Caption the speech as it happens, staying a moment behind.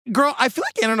Girl, I feel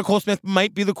like Anna Nicole Smith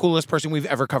might be the coolest person we've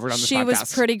ever covered on this podcast. She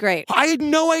was pretty great. I had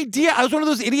no idea. I was one of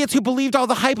those idiots who believed all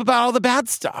the hype about all the bad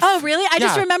stuff. Oh, really? I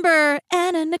just remember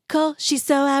Anna Nicole, she's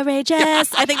so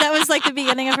outrageous. I think that was like the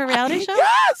beginning of her reality show.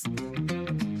 Yes!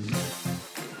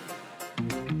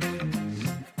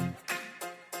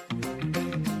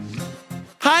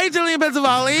 Hi, Jillian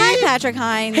Benzavalli. Hi, Patrick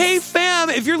Hines. Hey, fam.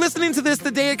 If you're listening to this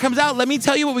the day it comes out, let me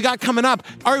tell you what we got coming up.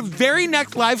 Our very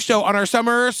next live show on our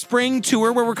summer spring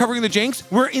tour where we're covering the Jinx,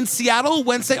 we're in Seattle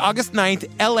Wednesday, August 9th,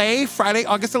 LA Friday,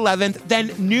 August 11th,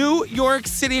 then New York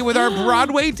City with our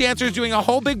Broadway dancers doing a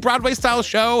whole big Broadway-style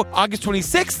show August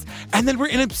 26th, and then we're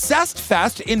in Obsessed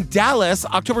Fest in Dallas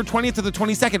October 20th to the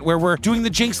 22nd where we're doing the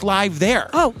Jinx live there.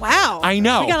 Oh, wow. I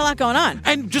know. We got a lot going on.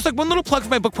 And just like one little plug for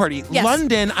my book party. Yes.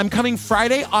 London, I'm coming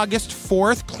Friday, August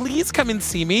 4th. Please come and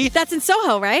see me. That's in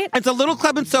Soho, right? It's a little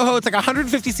club in Soho. It's like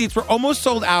 150 seats. We're almost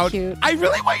sold out. Cute. I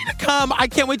really want you to come. I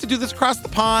can't wait to do this across the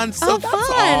pond. So that's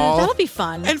fun. all. That'll be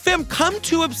fun. And fam, come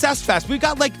to Obsessed Fest. We've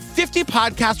got like 50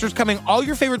 podcasters coming, all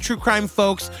your favorite true crime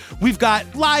folks. We've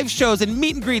got live shows and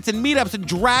meet and greets and meetups and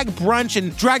drag brunch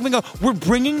and drag bingo. We're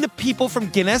bringing the people from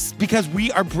Guinness because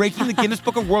we are breaking the Guinness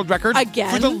Book of World Records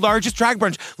Again? for the largest drag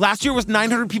brunch. Last year was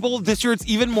 900 people. This year it's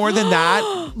even more than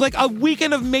that. Like a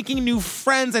weekend of making new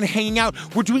friends and hanging out.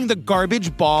 We're doing the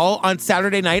Garbage Ball on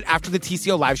Saturday night after the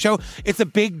TCO live show. It's a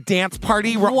big dance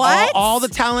party where all the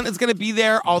talent is going to be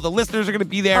there. All the listeners are going to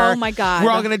be there. Oh my God.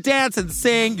 We're all going to dance and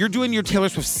sing. You're doing your Taylor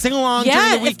Swift sing-along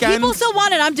during the weekend. If people still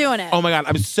want it, I'm doing it. Oh my God,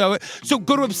 I'm so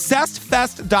go to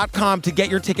obsessedfest.com to get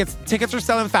your tickets. Tickets are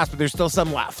selling fast, but there's still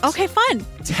some left. Okay, fun.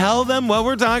 Tell them what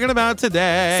we're talking about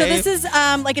today. So this is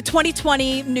like a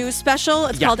 2020 news special.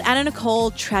 It's called Anna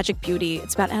Nicole, Tragic Beauty.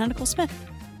 It's about Anna Nicole Smith.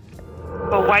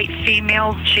 A white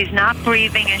female. She's not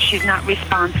breathing and she's not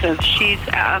responsive. She's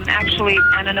actually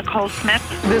Anna Nicole Smith.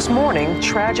 This morning,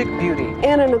 tragic beauty.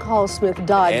 Anna Nicole Smith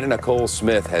died. Anna Nicole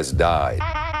Smith has died.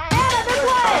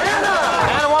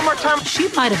 Anna, one more time. She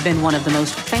might have been one of the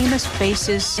most famous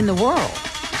faces in the world.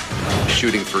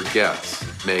 Shooting for Guess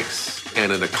makes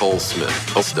Anna Nicole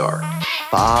Smith a star.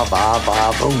 Ba, ba,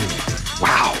 ba, boom.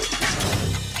 Wow.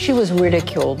 She was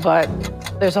ridiculed, but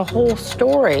there's a whole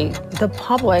story the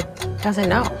public doesn't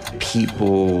know.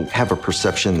 People have a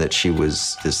perception that she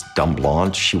was this dumb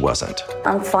blonde. She wasn't.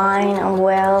 I'm fine, I'm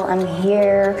well, I'm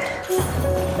here.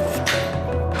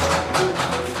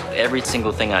 Every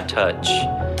single thing I touch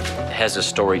has a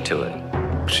story to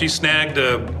it. She snagged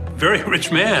a very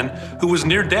rich man who was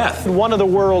near death. One of the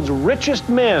world's richest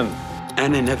men.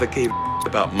 Anna never gave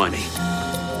about money.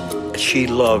 She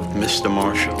loved Mr.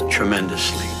 Marshall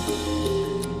tremendously.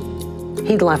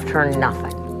 He left her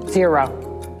nothing. Zero.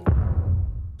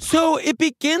 So it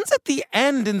begins at the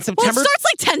end in September. Well, it starts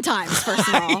like 10 times, first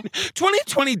of all.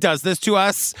 2020 does this to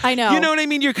us. I know. You know what I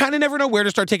mean? You kind of never know where to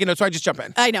start taking notes, so I just jump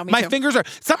in. I know, me My too. fingers are...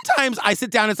 Sometimes I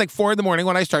sit down, it's like 4 a.m.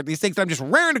 when I start these things, and I'm just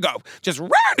raring to go. Just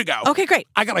raring to go. Okay, great.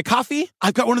 I got my coffee.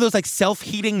 I've got one of those like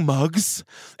self-heating mugs.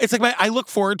 It's like I look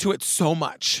forward to it so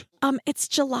much. It's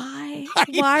July.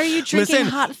 Why are you drinking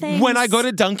hot things? When I go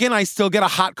to Dunkin', I still get a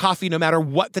hot coffee no matter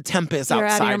what the temp is You're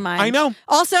outside. out of your mind. I know.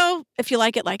 Also, if you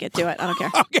like it, do it. I don't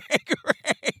care. Okay,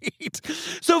 great.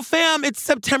 So, fam, it's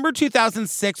September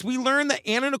 2006. We learned that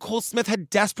Anna Nicole Smith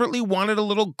had desperately wanted a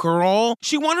little girl.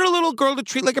 She wanted a little girl to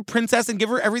treat like a princess and give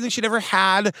her everything she'd ever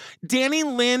had. Danny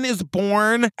Lynn is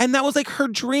born, and that was like her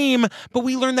dream. But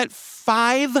we learned that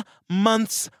 5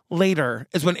 months later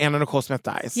is when Anna Nicole Smith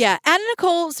dies. Yeah, Anna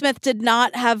Nicole Smith did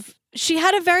not have... She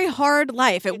had a very hard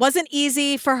life. It wasn't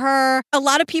easy for her. A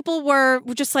lot of people were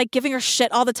just like giving her shit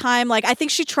all the time. Like, I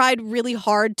think she tried really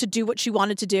hard to do what she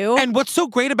wanted to do. And what's so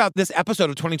great about this episode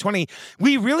of 2020,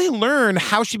 we really learn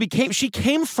how she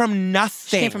came from nothing.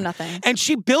 She came from nothing. And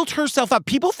she built herself up.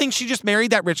 People think she just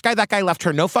married that rich guy. That guy left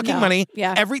her no fucking money.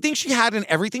 Yeah. Everything she had and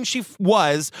everything she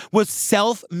was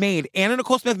self-made. Anna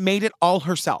Nicole Smith made it all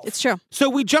herself. It's true. So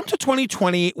we jump to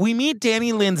 2020. We meet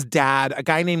Danny Lynn's dad, a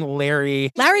guy named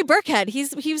Larry. Larry Burkhead.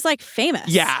 He was like famous.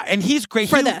 Yeah, and he's great.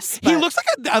 For he looks like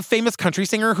a famous country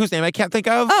singer whose name I can't think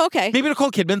of. Oh, okay. Maybe Nicole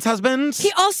Kidman's husband.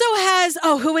 He also has,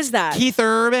 who is that? Keith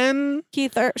Urban.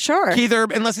 Sure. Keith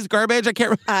Urban, unless he's garbage, I can't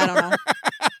remember. I don't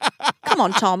know. Come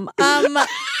on, Tom.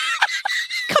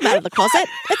 Come out of the closet.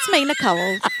 It's me,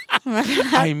 Nicole.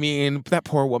 I mean, that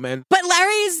poor woman. But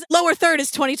Larry's lower third is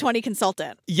 2020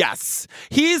 consultant. Yes.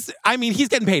 He's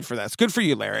getting paid for this. Good for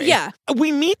you, Larry. Yeah.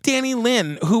 We meet Danny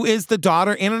Lynn, who is the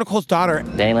daughter, Anna Nicole's daughter.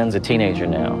 Danny Lynn's a teenager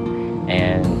now,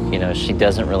 and, she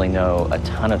doesn't really know a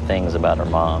ton of things about her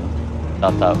mom.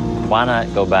 I thought, why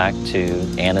not go back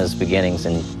to Anna's beginnings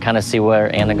and kind of see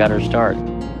where Anna got her start?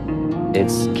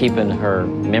 It's keeping her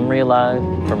memory alive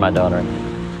for my daughter.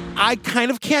 I kind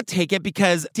of can't take it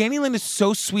because Danny Lynn is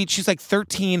so sweet. She's like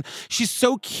 13. She's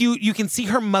so cute. You can see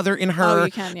her mother in her. Oh,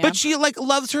 you can, yeah. But she like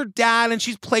loves her dad and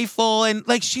she's playful and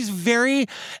like she's very,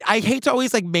 I hate to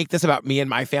always like make this about me and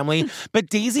my family, but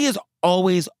Daisy is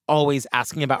always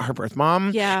asking about her birth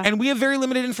mom. Yeah. And we have very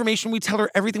limited information. We tell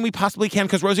her everything we possibly can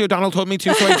because Rosie O'Donnell told me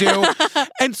to, so I do.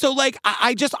 And so like,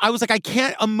 I was like, I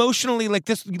can't emotionally, like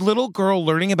this little girl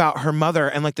learning about her mother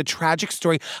and like the tragic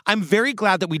story. I'm very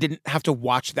glad that we didn't have to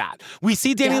watch that. We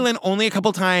see Danny Lynn only a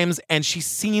couple times and she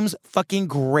seems fucking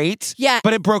great. Yeah.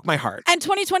 But it broke my heart. And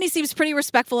 2020 seems pretty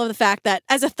respectful of the fact that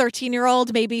as a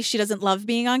 13-year-old, maybe she doesn't love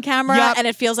being on camera. Yep. And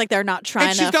it feels like they're not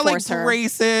trying to force her. And she's got like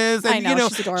braces. And, I know,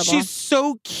 she's adorable. She's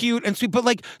so cute and sweet. But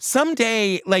like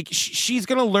someday, like she's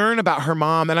going to learn about her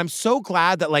mom. And I'm so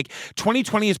glad that like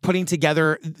 2020 is putting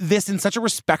together this in such a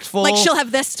respectful. Like she'll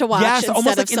have this to watch instead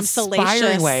almost of like some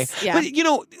salacious way. Yeah. But you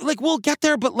know, like we'll get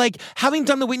there. But like having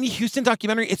done the Whitney Houston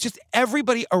documentary, it's just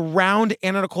everybody around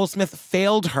Anna Nicole Smith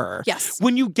failed her. Yes.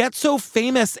 When you get so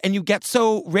famous and you get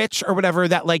so rich or whatever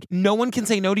that like no one can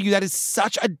say no to you, that is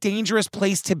such a dangerous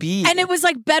place to be. And it was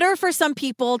like better for some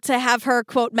people to have her,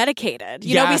 quote, medicated.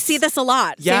 You know, we see this a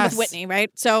lot. Yes. Same with Whitney,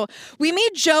 right? So we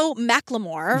meet Joe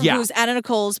McLemore, Yeah. who's Anna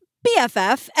Nicole's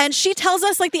BFF, and she tells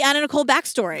us like the Anna Nicole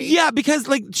backstory. Yeah, because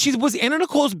like she was Anna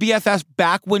Nicole's BFF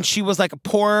back when she was like a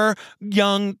poor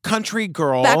young country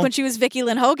girl. Back when she was Vicki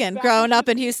Lynn Hogan, growing up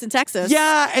in Houston, Texas.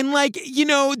 Yeah, and like, you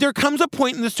know, there comes a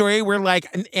point in the story where like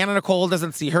Anna Nicole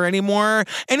doesn't see her anymore.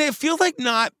 And it feels like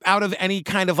not out of any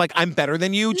kind of like, I'm better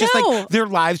than you. Just like their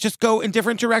lives just go in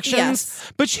different directions.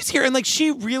 Yes. But she's here and like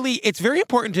she really, it's very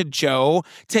important to Joe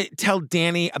to tell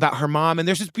Danny about her mom. And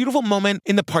there's this beautiful moment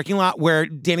in the parking lot where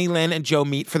Danny Lynn and Joe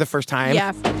meet for the first time.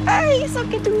 Yeah. Hi, so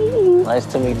good to meet you. Nice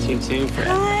to meet you too,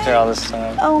 after all this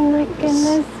time. Oh my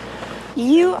goodness.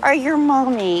 You are your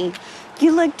mommy.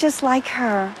 You look just like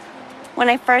her. When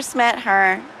I first met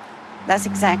her, that's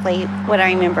exactly what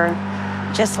I remember.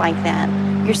 Just like that.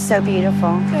 You're so beautiful.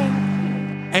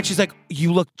 And she's like,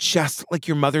 you look just like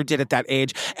your mother did at that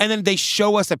age. And then they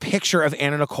show us a picture of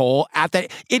Anna Nicole at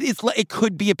that. It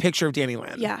could be a picture of Danny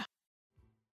Lynn. Yeah.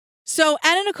 So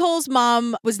Anna Nicole's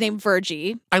mom was named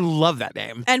Virgie. I love that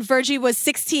name. And Virgie was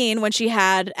 16 when she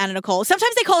had Anna Nicole.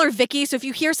 Sometimes they call her Vicky. So if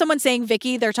you hear someone saying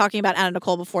Vicky, they're talking about Anna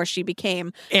Nicole before she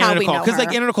became how we know her. Because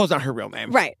like Anna Nicole's not her real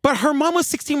name. Right. But her mom was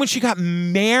 16 when she got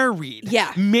married.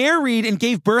 Yeah. Married and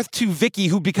gave birth to Vicky,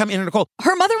 who became Anna Nicole.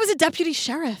 Her mother was a deputy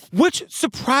sheriff. Which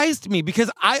surprised me because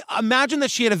I imagine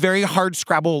that she had a very hard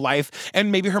Scrabble life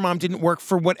and maybe her mom didn't work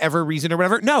for whatever reason or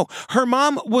whatever. No, her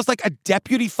mom was like a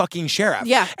deputy fucking sheriff.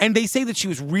 Yeah. And they say that she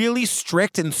was really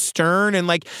strict and stern and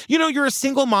like, you know, you're a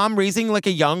single mom raising like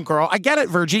a young girl. I get it,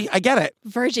 Virgie. I get it.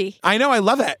 Virgie. I know. I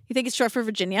love it. You think it's short for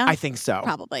Virginia? I think so.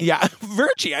 Probably. Yeah.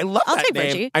 Virgie. I love I'll that take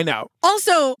name. Virgie. I know.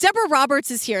 Also, Deborah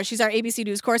Roberts is here. She's our ABC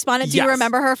News correspondent. Do you Yes.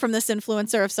 remember her from this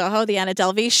influencer of Soho, the Anna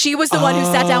Delvey? She was the one who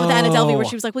sat down with Anna Delvey where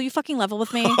she was like, will you fucking level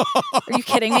with me? Are you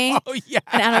kidding me? Oh, yeah.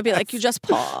 And Anna would be like, you just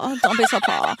paw. Don't be so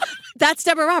paw. That's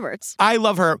Deborah Roberts. I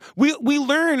love her. We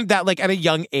learned that like at a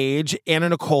young age, Anna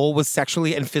Nicole was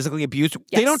sexually and physically abused.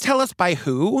 Yes. They don't tell us by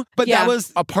who, but Yeah. that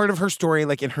was a part of her story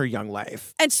like in her young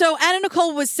life. And so Anna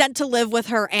Nicole was sent to live with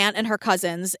her aunt and her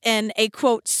cousins in a,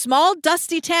 quote, small,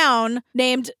 dusty town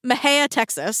named Mahia,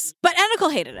 Texas. But Anna Nicole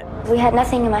hated it. We had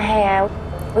nothing in Mahia.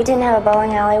 We didn't have a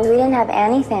bowling alley. We didn't have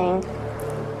anything.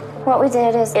 What we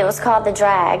did is, it was called the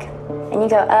drag. And you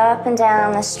go up and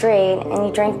down the street and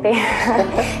you drink beer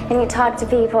and you talk to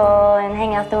people and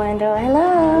hang out the window,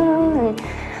 hello,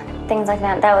 and things like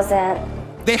that. That was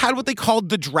it. They had what they called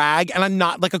the drag, and I'm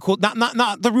not like a cool, not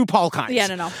the RuPaul kind. Yeah,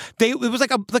 no. It was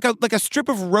like a strip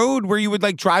of road where you would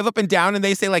like drive up and down, and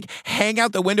they say like hang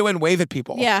out the window and wave at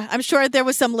people. Yeah, I'm sure there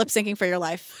was some lip syncing for your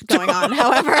life going on.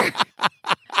 However,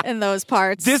 in those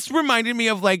parts, This reminded me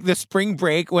of like the spring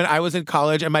break when I was in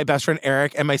college, and my best friend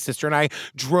Eric and my sister and I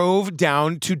drove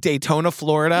down to Daytona,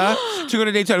 Florida, to go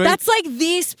to Daytona. that's like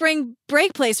the spring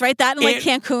break place, right? That in like It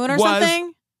Cancun or was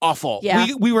something. Awful. Yeah.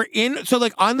 We were in, so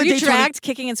like on the Were you Daytona. dragged,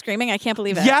 kicking and screaming? I can't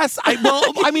believe it. Yes, then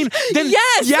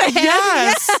Yes,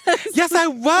 man, yes, I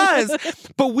was.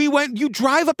 But we went. You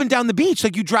drive up and down the beach,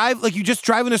 like you just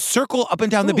drive in a circle up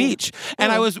and down the beach.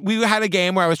 And we had a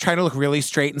game where I was trying to look really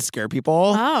straight and scare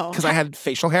people. Oh, because I had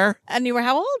facial hair. And you were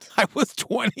how old? I was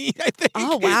 20, I think.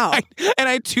 Oh wow! And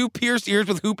I had 2 pierced ears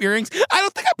with hoop earrings. I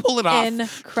don't think I pulled it off.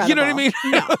 Incredible. You know what I mean?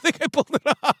 No. I don't think I pulled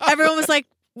it off. Everyone was like,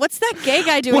 what's that gay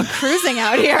guy doing cruising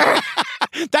out here?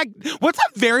 What's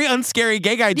that very unscary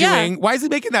gay guy doing? Why is he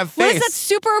making that face? What is that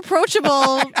super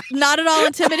approachable, not at all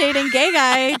intimidating gay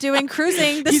guy doing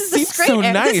cruising? This is the straight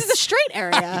area. This is the straight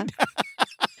area.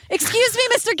 Excuse me,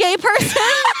 Mr. Gay Person.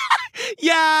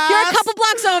 Yeah. You're a couple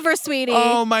blocks over, sweetie.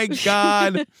 Oh my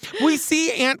God. We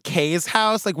see Aunt Kay's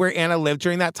house, like where Anna lived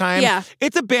during that time. Yeah.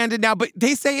 It's abandoned now, but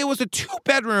they say it was a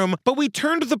 2-bedroom, but we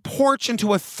turned the porch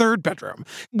into a 3rd bedroom.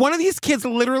 One of these kids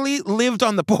literally lived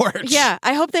on the porch. Yeah.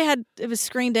 I hope it was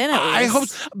screened in at least. I hope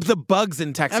the bugs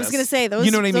in Texas. I was going to say, those.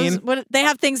 You know what I mean? They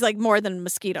have things like more than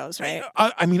mosquitoes, right?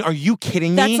 I mean, are you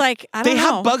kidding me? That's like, I don't know. They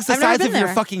have bugs the I've never size been of your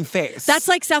there. fucking face. That's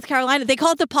like South Carolina. They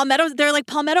call it the palmetto. They're like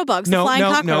palmetto bugs, the flying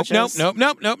cockroaches. Nope. They're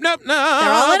all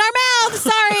in our mouths.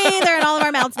 Sorry. They're in all of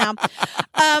our mouths now.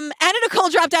 Anna Nicole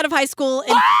dropped out of high school.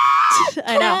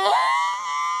 I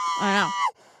know.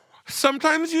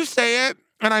 Sometimes you say it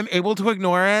and I'm able to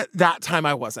ignore it. That time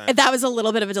I wasn't. That was a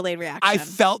little bit of a delayed reaction. I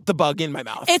felt the bug in my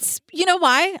mouth. You know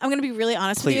why? I'm going to be really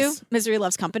honest with you. Misery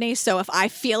loves company. So if I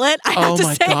feel it, I have to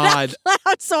say it out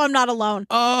loud so I'm not alone.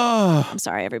 Oh. I'm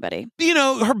sorry, everybody. You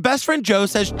know, her best friend Jo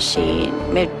says she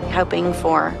was hoping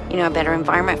for, a better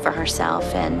environment for herself.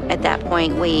 And at that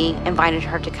point, we invited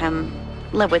her to come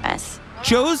live with us.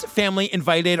 Jo's family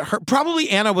invited her. Probably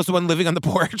Anna was the one living on the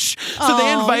porch. So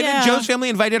they invited, Jo's family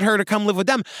invited her to come live with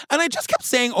them. And I just kept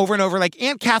saying over and over, like,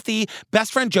 Aunt Kathy,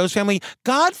 best friend Jo's family,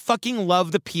 God fucking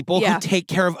love the people who take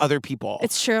care of other people.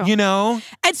 It's true. You know?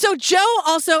 And so Jo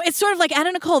also, it's sort of like,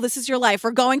 Anna Nicole, this is your life.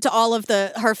 We're going to all of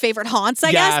her favorite haunts,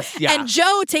 I guess. Yeah. And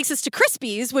Jo takes us to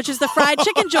Crispy's, which is the fried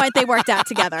chicken joint they worked at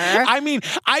together. I mean,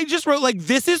 I just wrote, like,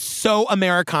 this is so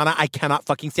Americana, I cannot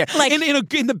fucking stand. Like,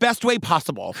 in the best way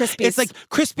possible. Crispy's. It's like,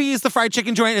 Crispy's, the fried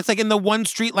chicken joint. It's like in the one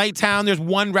streetlight town. There's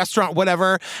one restaurant,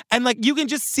 whatever. And like you can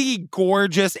just see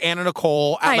gorgeous Anna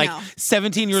Nicole at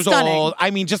 17 years old.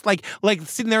 I mean, just like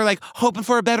sitting there like hoping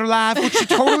for a better life, which she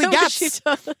totally gets.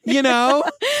 You know?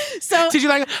 So did you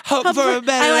like hoping for a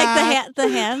better life? I like the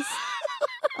hands.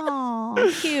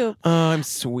 Oh, cute. Oh, I'm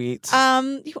sweet.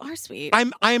 You are sweet.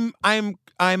 I'm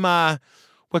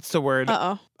what's the word?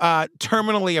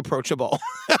 Terminally approachable.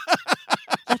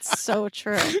 That's so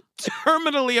true.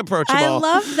 Terminally approachable. I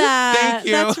love that. Thank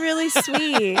you. That's really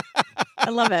sweet. I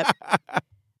love it.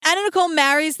 Anna Nicole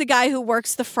marries the guy who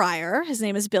works the fryer. His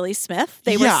name is Billy Smith.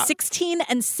 They were 16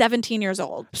 and 17 years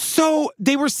old. So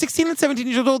they were 16 and 17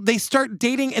 years old. They start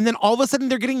dating, and then all of a sudden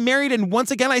they're getting married. And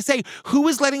once again, I say, who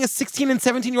is letting a 16 and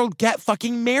 17-year-old get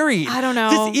fucking married? I don't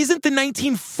know. This isn't the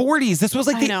 1940s. This was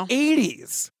like the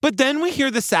 80s. But then we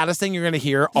hear the saddest thing you're going to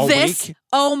hear all week.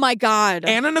 Oh my God.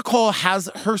 Anna Nicole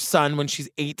has her son when she's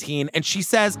 18, and she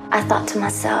says, I thought to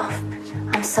myself,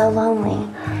 I'm so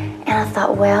lonely. And I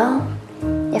thought, well,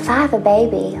 if I have a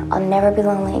baby, I'll never be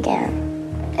lonely again.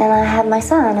 And I have my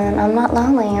son, and I'm not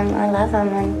lonely, and I love him,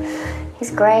 and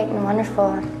he's great and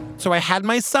wonderful. So I had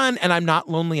my son, and I'm not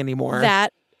lonely anymore.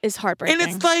 That is heartbreaking.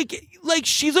 And it's like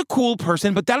she's a cool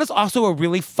person, but that is also a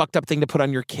really fucked up thing to put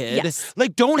on your kid. Yes.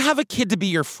 Like, don't have a kid to be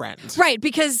your friend. Right,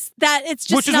 because it's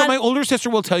just Which is what my older sister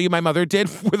will tell you my mother did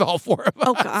with all 4 of us.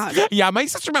 Oh, God. Yeah, my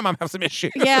sister and my mom have some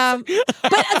issues. Yeah.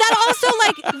 But that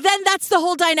also, then that's the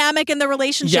whole dynamic in the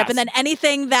relationship. Yes. And then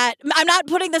anything that, I'm not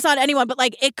putting this on anyone, but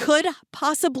it could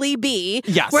possibly be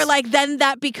where then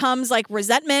that becomes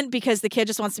resentment because the kid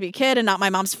just wants to be a kid and not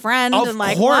my mom's friend. Of and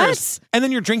course. What? And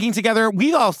then you're drinking together.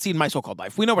 We've all seen My So-Called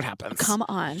Life. We know what happens. Come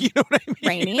on. You know what I mean?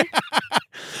 Rainy.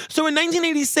 So in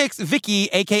 1986, Vicky,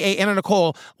 a.k.a. Anna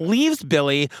Nicole, leaves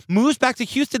Billy, moves back to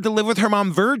Houston to live with her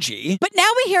mom, Virgie. But now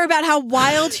we hear about how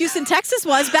wild Houston, Texas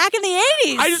was back in the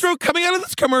 80s. I just wrote, coming out of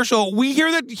this commercial, we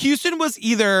hear that Houston was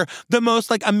either the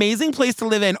most amazing place to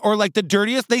live in or the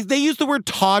dirtiest. They used the word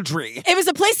tawdry. It was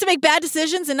a place to make bad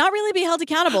decisions and not really be held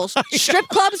accountable. Strip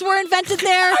clubs were invented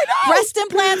there. Breast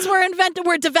implants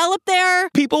were developed there.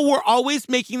 People were always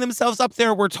making themselves up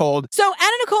there, we're told. So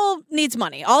Anna Nicole needs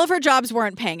money. All of her jobs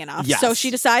weren't paying enough. Yes. So she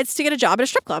decides to get a job at a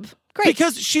strip club. Great.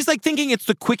 Because she's thinking it's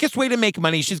the quickest way to make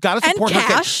money. She's got to support her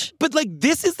cash. kid. But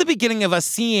this is the beginning of us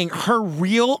seeing her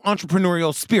real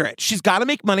entrepreneurial spirit. She's got to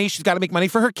make money. She's got to make money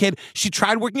for her kid. She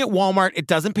tried working at Walmart. It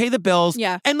doesn't pay the bills.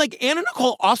 Yeah. And Anna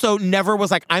Nicole also never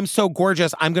was I'm so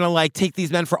gorgeous. I'm going to take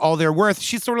these men for all they're worth.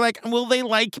 She's sort of will they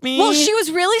like me? Well, she was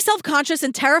really self-conscious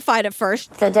and terrified at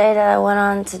first. The day that I went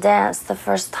on to dance the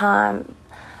first time,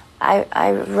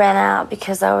 I ran out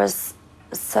because I was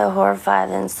so horrified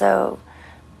and so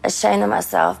ashamed of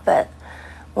myself. But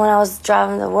when I was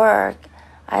driving to work,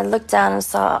 I looked down and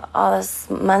saw all this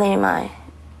money and I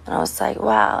was like,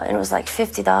 wow. And it was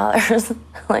 $50.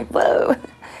 Whoa,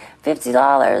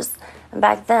 $50. And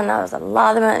back then, that was a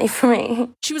lot of money for me.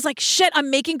 She was like, shit, I'm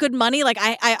making good money. Like,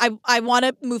 I want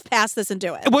to move past this and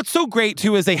do it. What's so great,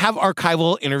 too, is they have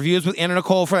archival interviews with Anna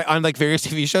Nicole on like various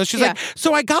TV shows. She's like,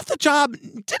 so I got the job,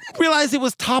 didn't realize it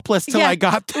was topless till I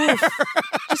got there.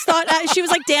 Just thought she was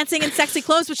like dancing in sexy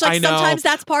clothes, which like sometimes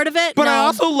that's part of it. But I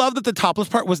also love that the topless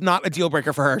part was not a deal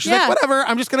breaker for her. She's like, whatever,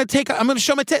 I'm going to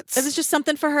show my tits. It was just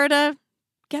something for her to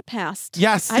get past.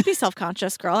 Yes. I'd be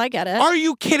self-conscious, girl. I get it. Are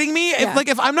you kidding me? Yeah.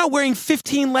 If I'm not wearing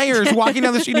 15 layers walking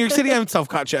down the street in New York City, I'm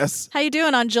self-conscious. How you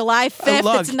doing on July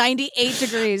 5th? It's 98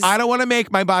 degrees. I don't want to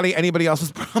make my body anybody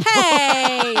else's problem.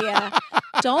 Hey!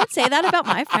 Don't say that about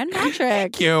my friend Patrick.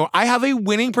 Thank you. I have a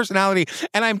winning personality,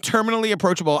 and I'm terminally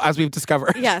approachable, as we've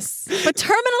discovered. Yes. But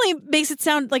terminally makes it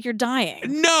sound like you're dying.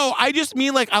 No, I just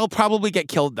mean like I'll probably get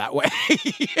killed that way.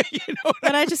 You know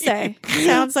what I just say?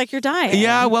 Sounds like you're dying.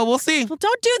 Yeah, well, we'll see. Well,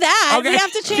 don't do that. Okay. We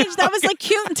have to change. That was like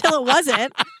cute until it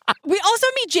wasn't. We also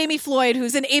meet Jamie Floyd,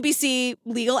 who's an ABC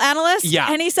legal analyst.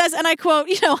 Yeah. And he says, and I quote,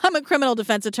 I'm a criminal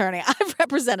defense attorney. I've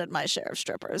represented my share of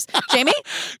strippers. Jamie?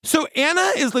 So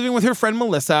Anna is living with her friend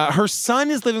Melissa. Her son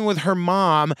is living with her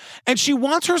mom, and she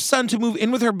wants her son to move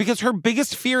in with her because her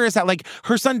biggest fear is that like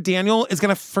her son Daniel is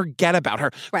going to forget about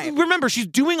her. Right. Remember, she's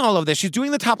doing all of this. She's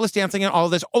doing the topless dancing and all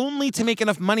of this only to make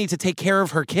enough money to take care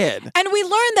of her kid. And we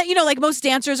learned that, like most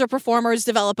dancers or performers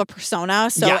develop a persona,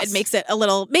 so it makes it a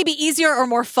little maybe easier or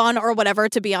more fun or whatever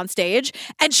to be on stage.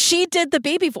 And she did the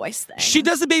baby voice thing. She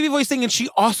does the baby voice thing, and she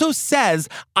also says,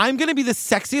 I'm going to be the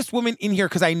sexiest woman in here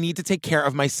because I need to take care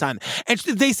of my son. And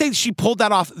they say she pulled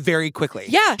that off very quickly.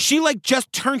 Yeah. She like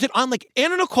just turned it on. Like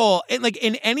Anna Nicole,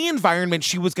 in any environment,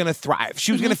 she was going to thrive.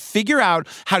 She was going to figure out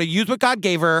how to use what God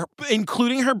gave her,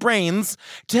 including her brains,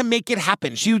 to make it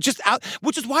happen. She was just out,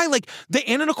 which is why like the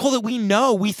Anna Nicole that we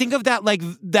know, we think of that like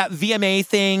that VMA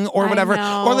thing or whatever.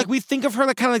 Or like we think of her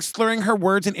like kind of like slurring her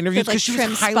words in interviews because she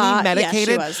was highly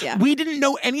medicated. Yeah, she was, We didn't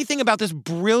know anything about this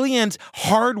brilliant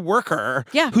hard worker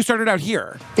who started out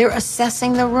here. They're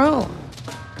assessing the room.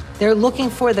 They're looking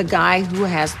for the guy who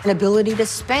has an ability to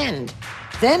spend.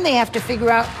 Then they have to figure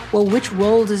out, well, which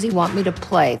role does he want me to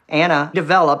play? Anna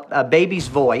developed a baby's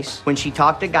voice when she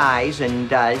talked to guys,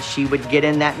 and she would get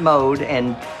in that mode,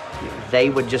 and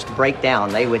they would just break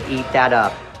down. They would eat that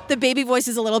up. The baby voice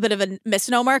is a little bit of a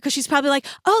misnomer because she's probably like,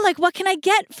 oh, like, what can I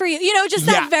get for you? Just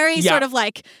that very sort of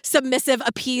like submissive,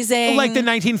 appeasing. Like the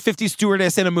 1950s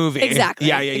stewardess in a movie. Exactly.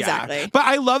 Yeah. Exactly. But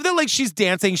I love that like she's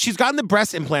dancing. She's gotten the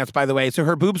breast implants, by the way, so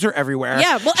her boobs are everywhere.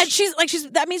 Yeah, well, and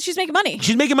that means she's making money.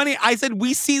 She's making money. I said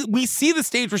we see the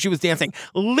stage where she was dancing.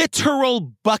 Literal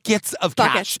buckets of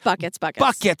cash. Buckets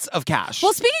of cash.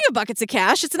 Well, speaking of buckets of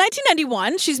cash, it's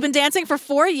 1991. She's been dancing for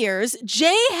 4 years.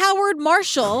 J. Howard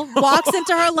Marshall walks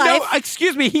into her life. No,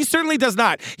 excuse me. He certainly does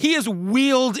not. He is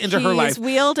wheeled into her life. He's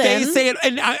wheeled in. They say it,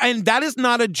 and that is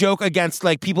not a joke against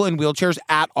like people in wheelchairs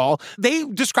at all. They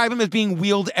describe him as being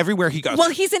wheeled everywhere he goes.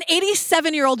 Well, he's an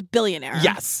 87-year-old billionaire.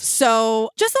 Yes. So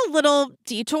just a little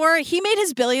detour. He made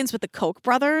his billions with the Koch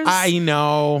brothers. I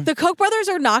know. The Koch brothers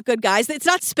are not good guys. It's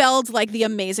not spelled like the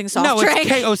amazing soft drink. No, it's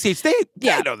K-O-C-H.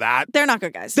 They know that. They're not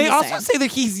good guys. They also say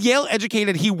that he's Yale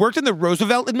educated. He worked in the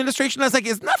Roosevelt administration. I was like,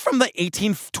 isn't that from the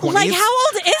 1820s? Like, how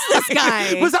old is this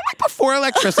guy? Was that like before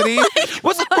electricity?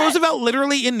 Wasn't Roosevelt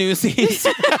literally in Newsies?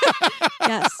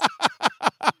 Yes.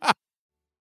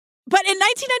 But in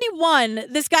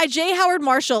 1991, this guy, J. Howard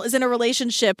Marshall, is in a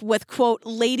relationship with, quote,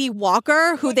 Lady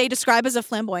Walker, who they describe as a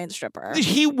flamboyant stripper.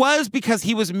 He was because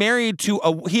he was married to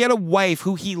he had a wife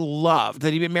who he loved,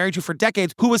 that he'd been married to for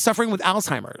decades, who was suffering with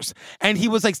Alzheimer's. And he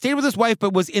was like stayed with his wife,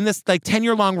 but was in this like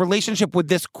 10-year-long relationship with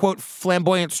this, quote,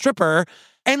 flamboyant stripper.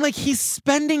 And like he's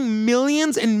spending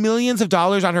millions and millions of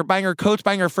dollars on her, buying her coats,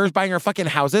 buying her furs, buying her fucking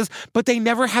houses, but they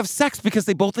never have sex because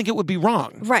they both think it would be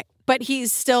wrong. Right. But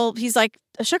he's like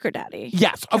a sugar daddy.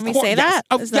 Yes, of course. Can we say that?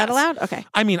 Is that allowed? Okay.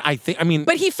 I mean.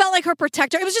 But he felt like her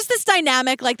protector. It was just this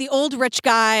dynamic, like the old rich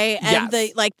guy and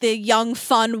the young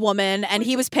fun woman, and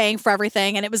he was paying for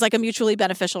everything, and it was like a mutually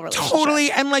beneficial relationship.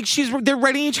 Totally. And like they're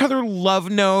writing each other love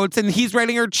notes, and he's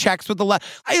writing her checks with the love.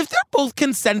 If they're both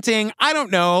consenting, I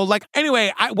don't know. Like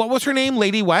anyway, what was her name?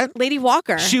 Lady what? Lady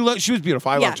Walker. She was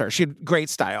beautiful. I loved her. She had great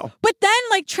style. But then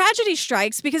like tragedy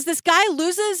strikes because this guy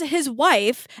loses his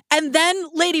wife, and then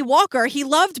Lady Walker. He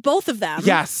loved both of them.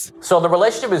 Yes. So the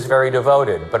relationship is very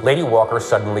devoted, but Lady Walker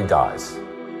suddenly dies.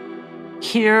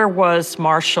 Here was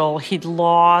Marshall. He'd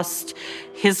lost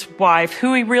his wife,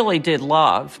 who he really did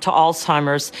love, to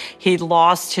Alzheimer's. He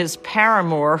lost his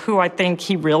paramour, who I think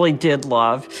he really did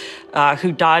love,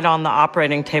 who died on the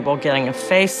operating table getting a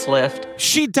facelift.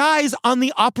 She dies on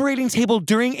the operating table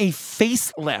during a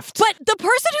facelift. But the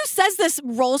person who says this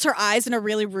rolls her eyes in a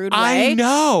really rude way. I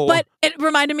know. But it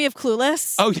reminded me of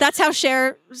Clueless. Oh, that's how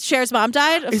Cher's mom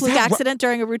died, a fluke accident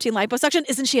during a routine liposuction.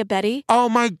 Isn't she a Betty? Oh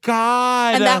my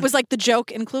God. And that was like the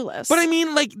joke in Clueless. But I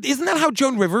mean, like, isn't that how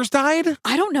Joan Rivers died?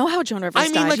 I don't know how Joan Rivers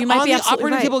died. I mean, like, you might on be the absolutely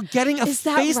operating right. table getting a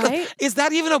facelift. Right? Is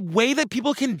that even a way that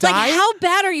people can die? Like, how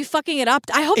bad are you fucking it up?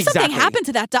 I hope something happened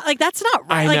to that. Like, that's not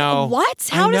right. I know. Like, what?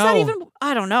 How does that even...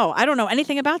 I don't know. I don't know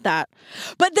anything about that.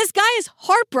 But this guy is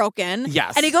heartbroken.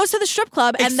 Yes. And he goes to the strip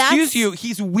club, and Excuse you,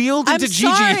 he's wheeled into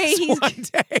Gigi's one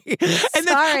day. And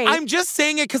then I'm just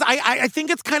saying it because I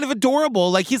think it's kind of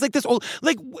adorable. Like, he's like this old...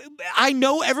 Like, I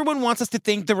know everyone wants us to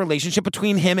think the relationship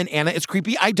between him and Anna is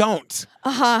creepy. I don't.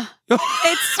 Uh-huh.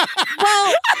 It's...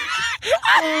 Well...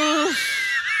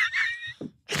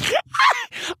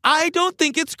 I don't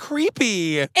think it's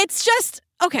creepy. It's just...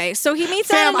 Okay, so he meets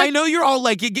Sam, Anna. I know you're all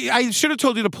like, I should have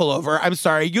told you to pull over. I'm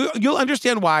sorry. You'll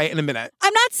understand why in a minute.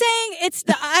 I'm not saying it's,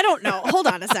 I don't know. Hold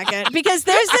on a second. Because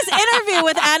there's this interview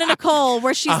with Anna Nicole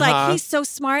where she's like, he's so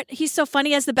smart. He's so funny.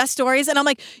 He has the best stories. And I'm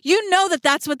like, you know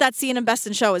that's what that scene in Best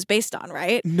in Show is based on,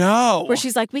 right? No. Where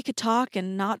she's like, we could talk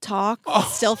and not talk,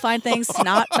 still find things to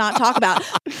not talk about.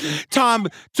 Tom,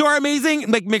 to our amazing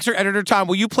mixer editor, Tom,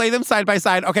 will you play them side by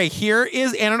side? Okay, here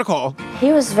is Anna Nicole.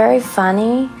 He was very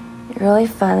funny. Really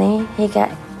funny. He got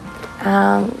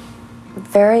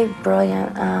very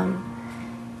brilliant,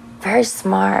 very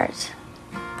smart.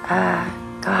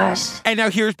 Gosh. And now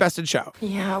here's Best in Show.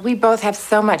 Yeah, we both have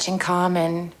so much in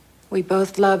common. We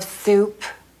both love soup,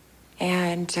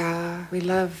 and we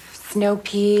love snow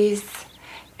peas,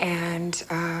 and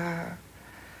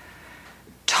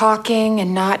talking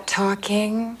and not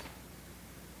talking.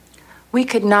 We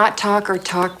could not talk or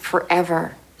talk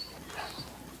forever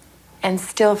and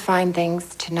still find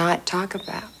things to not talk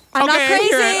about. I'm not crazy.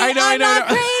 I know. I'm not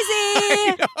crazy.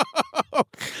 I know.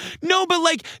 No, but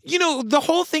the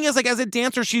whole thing is as a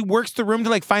dancer, she works the room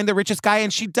to find the richest guy,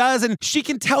 and she does, and she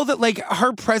can tell that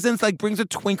her presence brings a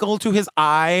twinkle to his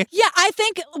eye. Yeah, I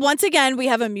think once again we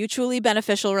have a mutually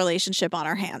beneficial relationship on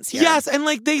our hands here. Yes, and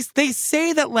they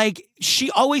say that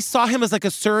she always saw him as a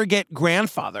surrogate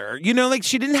grandfather.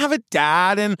 She didn't have a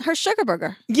dad, and her sugar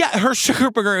burger. Yeah, her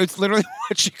sugar burger. It's literally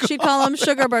what she'd call him,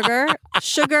 sugar burger.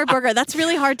 Sugar burger. That's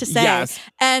really hard to say. Yes.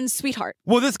 And sweetheart.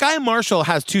 Well, this guy Marshall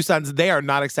has two sons. They are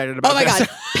not excited about this. Oh my God.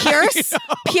 Pierce.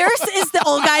 Pierce is the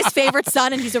old guy's favorite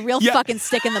son, and he's a real fucking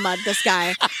stick in the mud, this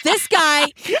guy. This guy,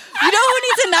 you know who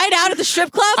needs a night out at the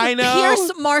strip club? I know.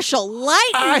 Pierce Marshall.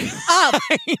 Lighten up.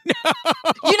 I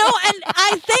know. And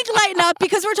I think lighten up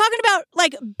because we're talking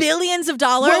about billions of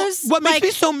dollars. Well, what makes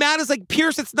me so mad is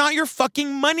Pierce, it's not your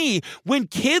fucking money. When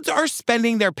kids are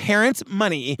spending their parents'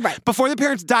 money before the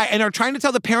parents die and are trying to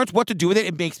tell the parents what to do with it,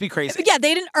 it makes me crazy. Yeah,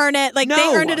 they didn't earn it. No.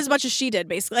 They earned it as much as she did,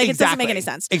 basically. It doesn't make any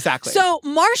sense. Exactly. So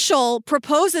Marshall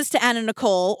proposes to Anna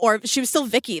Nicole, or she was still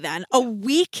Vicky then, a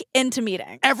week into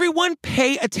meeting. Everyone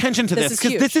pay attention to this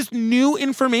because huge. this is new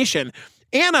information.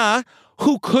 Anna,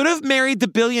 who could have married the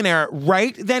billionaire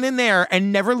right then and there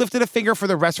and never lifted a finger for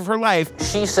the rest of her life.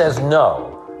 She says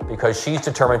no because she's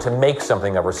determined to make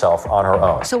something of herself on her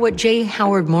own. So what J.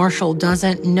 Howard Marshall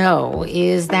doesn't know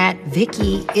is that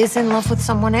Vicky is in love with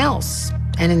someone else.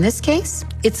 And in this case,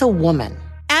 it's a woman.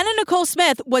 Anna Nicole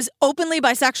Smith was openly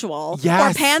bisexual or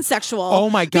pansexual. Oh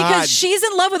my God. Because she's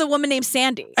in love with a woman named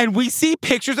Sandy. And we see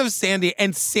pictures of Sandy,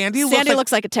 and Sandy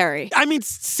looks like a Terry. I mean,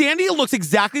 Sandy looks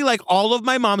exactly like all of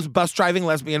my mom's bus driving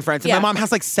lesbian friends, and my mom has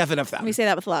 7 of them. We say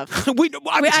that with love.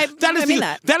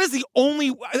 That is the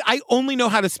only. I only know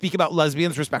how to speak about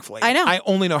lesbians respectfully. I know. I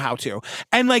only know how to.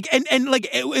 And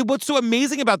what's so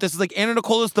amazing about this is Anna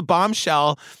Nicole is the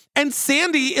bombshell. And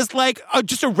Sandy is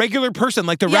just a regular person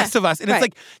like the rest of us. And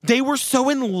it's they were so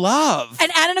in love.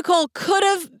 And Anna Nicole could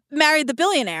have married the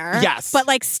billionaire. Yes.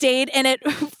 But stayed in it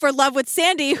for love with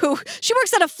Sandy, who she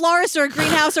works at a florist or a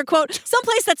greenhouse or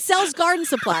someplace that sells garden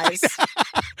supplies.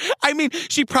 I mean,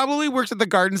 she probably works at the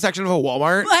garden section of a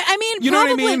Walmart. I mean, you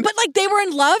probably. Know what I mean? But they were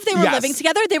in love. They were living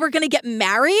together. They were going to get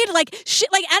married.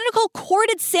 Anna Nicole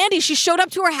courted Sandy. She showed up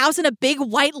to her house in a big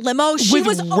white limo.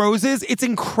 With roses. It's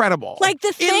incredible.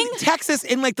 The thing in Texas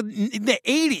in the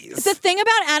 80s. The thing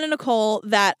about Anna Nicole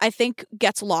that I think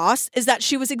gets lost is that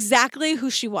she was exactly who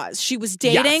she was. was. She was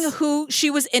dating who she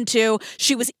was into.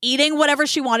 She was eating whatever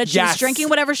she wanted. She was drinking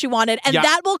whatever she wanted. And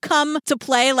that will come to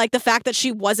play, like the fact that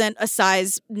she wasn't a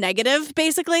size negative,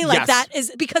 basically. Like that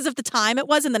is because of the time it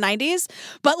was in the 90s.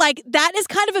 But like that is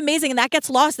kind of amazing. And that gets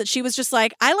lost that she was just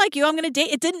like, I like you, I'm going to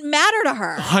date. It didn't matter to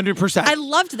her. 100%. I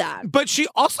loved that. But she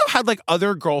also had like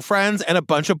other girlfriends and a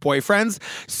bunch of boyfriends.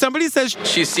 Somebody says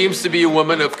she seems to be a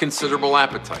woman of considerable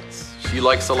appetites. She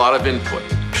likes a lot of input.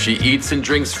 She eats and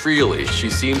drinks freely. She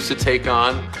seems to take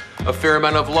on a fair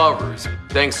amount of lovers.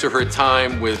 Thanks to her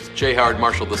time with J. Howard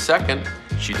Marshall II,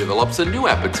 she develops a new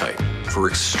appetite for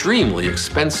extremely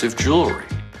expensive jewelry.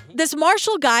 This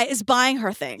Marshall guy is buying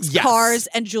her things. Cars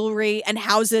and jewelry and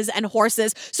houses and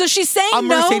horses. So she's saying a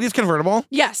Mercedes convertible?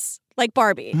 Yes. Like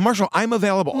Barbie. Marshall, I'm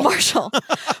available. Marshall.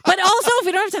 But also, if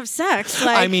we don't have to have sex.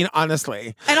 Like, I mean,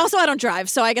 honestly. And also, I don't drive,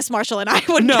 so I guess Marshall and I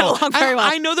wouldn't get along very well.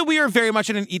 I know that we are very much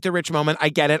in an eat the rich moment. I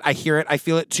get it. I hear it. I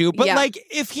feel it too. But like,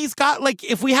 if he's got, like,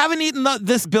 if we haven't eaten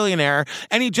this billionaire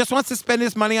and he just wants to spend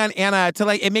his money on Anna to,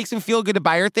 like, it makes him feel good to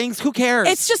buy her things, who cares?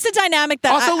 It's just a dynamic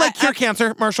that also, cure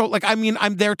cancer, Marshall. Like, I mean,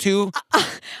 I'm there too.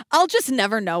 I'll just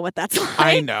never know what that's like.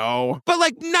 I know. But,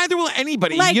 like, neither will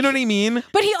anybody. Like, you know what I mean?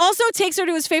 But he also takes her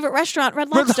to his favorite restaurant, Red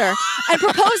Lobster. And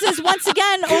proposes once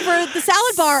again over the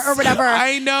salad bar or whatever.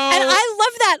 I know. And I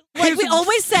love that. Like we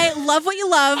always say, love what you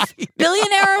love,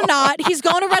 billionaire or not. He's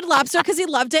going to Red Lobster because he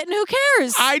loved it and who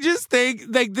cares? I just think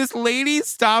like this lady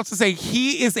stops to say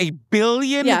he is a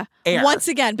billionaire. Yeah. Once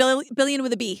again, billion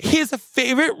with a B. His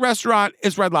favorite restaurant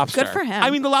is Red Lobster. Good for him. I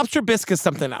mean, the lobster bisque is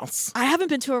something else. I haven't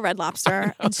been to a Red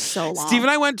Lobster in so long. Steve and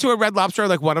I went to a Red Lobster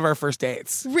like one of our first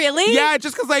dates. Really? Yeah,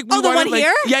 just because like we the wanted, one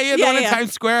here? Yeah, the one in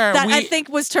Times Square. That I think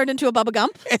was turned into a Bubba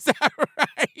Gump. Is that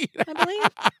right? I believe.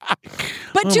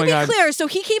 But to be clear, so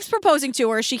he keeps proposing to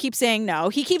her. She keeps saying no.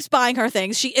 He keeps buying her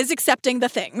things. She is accepting the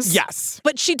things. Yes.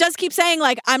 But she does keep saying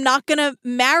like, I'm not going to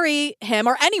marry him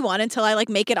or anyone until I like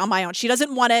make it on my own. She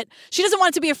doesn't want it. She doesn't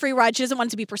want it to be a free ride. She doesn't want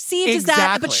it to be perceived as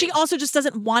that. But she also just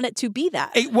doesn't want it to be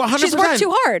that. 100%. She's worked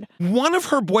too hard. One of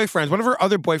her boyfriends, one of her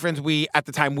other boyfriends at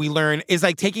the time we learn is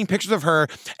like taking pictures of her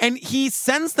and he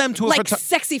sends them to a like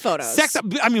sexy photos.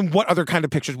 I mean, what other kind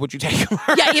of pictures would you take of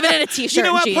her? Yeah, even in a t-shirt. You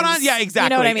know what? And Put jeans. on, yeah, exactly. You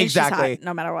know what I mean? Exactly. She's hot,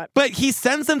 no matter what. But he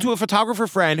sends them to a photographer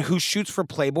friend who shoots for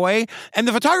Playboy, and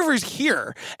the photographer's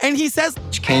here, and he says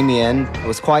she came in. I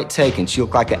was quite taken. She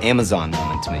looked like an Amazon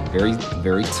woman to me. Very,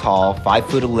 very tall,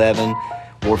 5'11",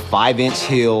 wore 5-inch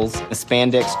heels, a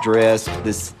spandex dress,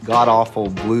 this god-awful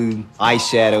blue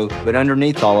eyeshadow. But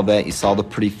underneath all of that, you saw the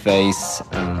pretty face.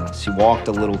 She walked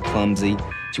a little clumsy.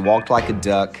 She walked like a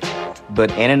duck. But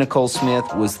Anna Nicole Smith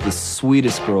was the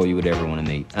sweetest girl you would ever want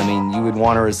to meet. I mean, you would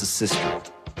want her as a sister.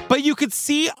 But you could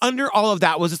see under all of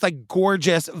that was this like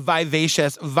gorgeous,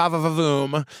 vivacious,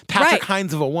 va-va-va-voom, Patrick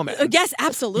Hines of a woman. Yes,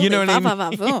 absolutely. You know what I mean?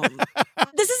 Va-va-va-voom.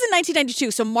 This is in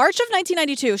 1992. So March of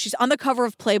 1992, she's on the cover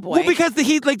of Playboy. Well, because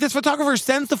this photographer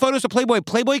sends the photos to Playboy.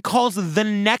 Playboy calls the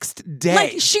next day.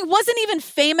 Like, she wasn't even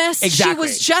famous. Exactly. She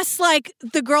was just like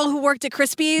the girl who worked at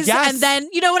Crispy's. Yes. And then,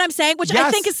 you know what I'm saying? Which I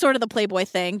think is sort of the Playboy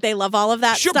thing. They love all of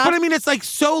that stuff. But I mean, it's like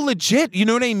so legit. You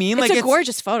know what I mean? It's a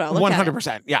gorgeous photo. Look 100%.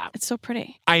 at it. Yeah. It's so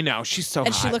pretty. I know. She's so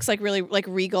And hot. she looks like really like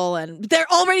regal, and they're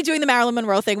already doing the Marilyn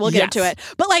Monroe thing. We'll get into it.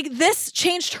 But like this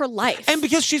changed her life. And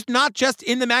because she's not just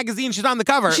in the magazine, she's on the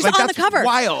cover. She's like, on the cover.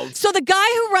 Wild. So the guy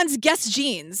who runs Guess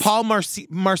Jeans, Paul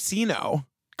Marcino,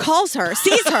 calls her,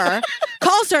 sees her,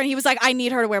 calls her, and he was like, I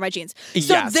need her to wear my jeans.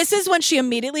 So this is when she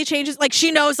immediately changes. Like, she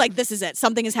knows, like, this is it.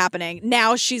 Something is happening.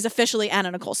 Now she's officially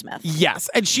Anna Nicole Smith. Yes.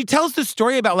 And she tells the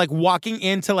story about, like, walking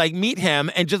in to, like, meet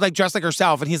him and just, like, dress like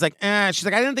herself. And he's like, She's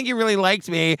like, I didn't think you really liked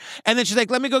me. And then she's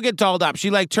like, let me go get dolled up. She,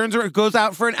 like, goes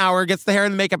out for an hour, gets the hair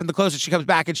and the makeup and the clothes, and she comes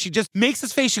back and she just makes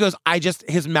his face. She goes,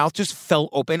 his mouth just fell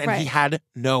open and he had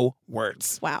no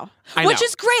words. Wow. I Which know.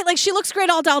 is great. Like, she looks great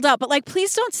all dolled up, but, like,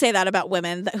 please don't say that about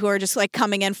women who are just, like,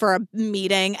 coming in for a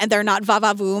meeting and they're not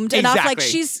va-va-voomed enough. Like,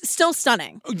 she's still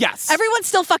stunning. Yes. Everyone's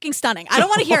still fucking stunning. I don't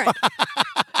want to hear it.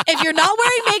 If you're not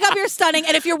wearing makeup, you're stunning.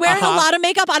 And if you're wearing a lot of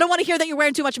makeup, I don't want to hear that you're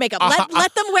wearing too much makeup.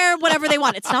 Let them wear whatever they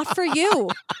want. It's not for you,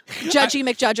 Judgy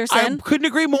McJudgerson. I couldn't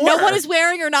agree more. No one is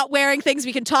wearing or not wearing things.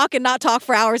 We can talk and not talk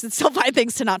for hours and still find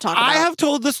things to not talk about. I have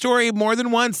told the story more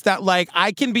than once that, like,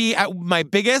 I can be at my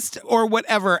biggest or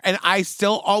whatever, and I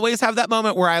still always have that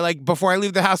moment where I, like, before I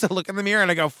leave the house, I look in the mirror and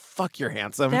I go, fuck, you're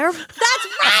handsome. That's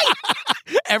right.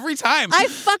 Every time. I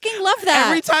fucking love that.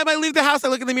 Every time I leave the house, I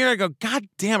look in the mirror and I go, God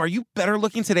damn, are you better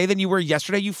looking today than you were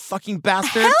yesterday, you fucking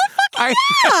bastard? Hell fucking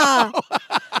yeah.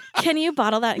 Can you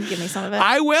bottle that and give me some of it?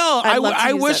 I will.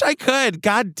 I wish it. I could.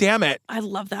 God damn it. I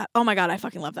love that. Oh my God, I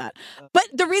fucking love that. But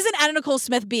the reason Anna Nicole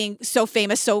Smith being so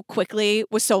famous so quickly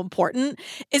was so important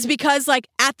is because, like,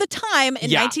 at the time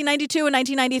in 1992 and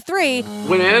 1993,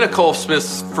 When Anna Nicole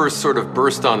Smith first sort of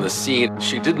burst on the scene,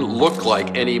 she didn't look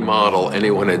like any model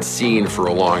anyone had seen for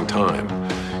a long time.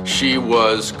 She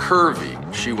was curvy.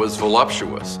 She was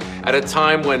voluptuous at a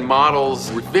time when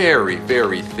models were very,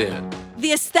 very thin.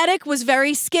 the aesthetic was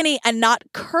very skinny and not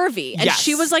curvy. And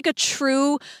she was like a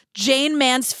true Jane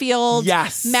Mansfield,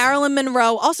 Marilyn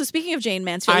Monroe. Also, speaking of Jane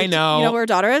Mansfield, I know. You know who her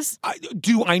daughter is?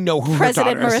 Do I know who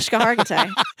President her daughter is? Mariska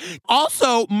Hargitay.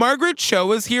 Also, Margaret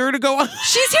Cho is here to go on.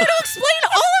 She's here to explain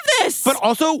all of this. But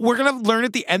also, we're going to learn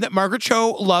at the end that Margaret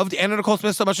Cho loved Anna Nicole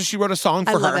Smith so much that she wrote a song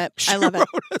for her. I love it. I love it.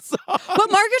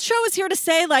 But Margaret Cho is here to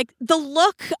say, like, the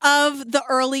look of the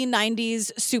early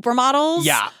 90s supermodels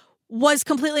was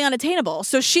completely unattainable.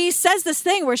 So she says this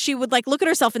thing where she would like look at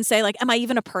herself and say, like, am I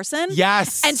even a person?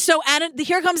 Yes. And so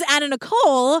here comes Anna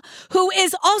Nicole, who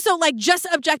is also like just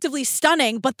objectively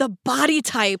stunning, but the body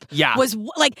type was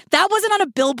like, that wasn't on a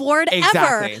billboard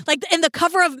ever. Like in the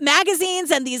cover of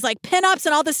magazines and these like pinups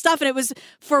and all this stuff. And it was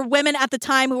for women at the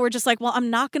time who were just like, well, I'm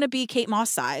not going to be Kate Moss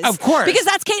size. Of course. Because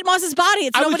that's Kate Moss's body.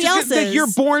 It's nobody else's. Like,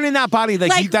 you're born in that body.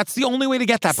 Like that's the only way to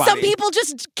get that body. Some people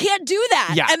just can't do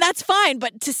that. Yeah. And that's fine.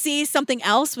 But to see something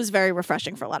else was very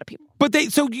refreshing for a lot of people. But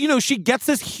she gets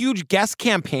this huge guest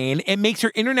campaign. It makes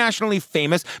her internationally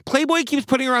famous. Playboy keeps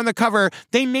putting her on the cover.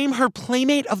 They name her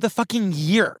Playmate of the fucking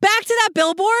year. Back to that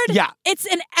billboard. Yeah. It's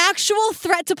an actual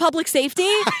threat to public safety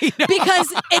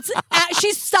because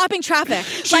she's stopping traffic.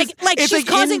 She's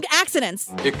causing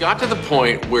accidents. It got to the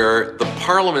point where the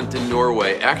parliament in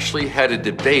Norway actually had a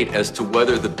debate as to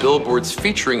whether the billboards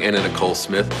featuring Anna Nicole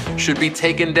Smith should be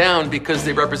taken down because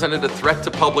they represented a threat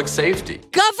to public safety.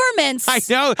 Governments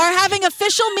are having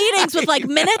official meetings with like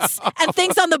minutes and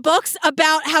things on the books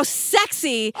about how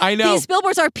sexy these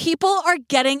billboards are. People are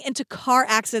getting into car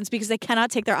accidents because they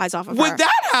cannot take their eyes off of her. Would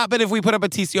that happen if we put up a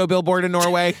TCO billboard in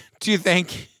Norway? Do you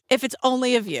think? If it's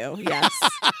only of you, yes.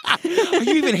 Are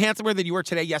you even handsomer than you were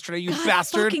yesterday, you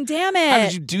bastard? Fucking damn it. How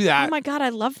did you do that? Oh my God, I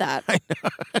love that. I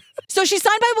know. So she's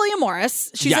signed by William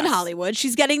Morris. She's in Hollywood.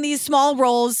 She's getting these small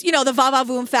roles, the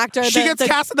va-va-voom factor. She gets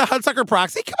cast in the Hudsucker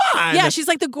Proxy? Come on. Yeah, she's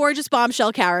like the gorgeous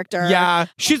bombshell character. Yeah.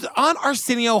 She's on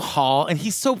Arsenio Hall, and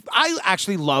I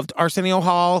actually loved Arsenio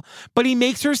Hall, but he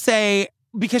makes her say,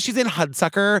 because she's in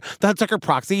Hudsucker, the Hudsucker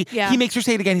Proxy, he makes her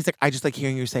say it again. He's like, I just like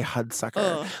hearing you say Hudsucker.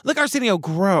 Ugh. Look, Arsenio,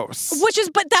 gross.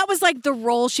 But that was like the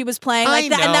role she was playing. Like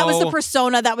that, and that was the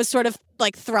persona that was sort of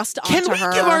like thrust onto her. Can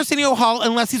we give Arsenio Hall,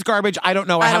 unless he's garbage, I don't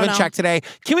know, I haven't checked today,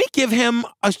 can we give him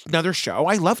another show?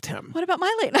 I loved him. What about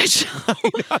my late night show?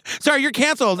 Sorry, you're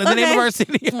canceled in the name of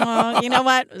Arsenio. Well, you know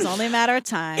what? It was only a matter of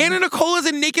time. Anna Nicole is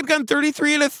in Naked Gun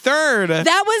 33 1/3.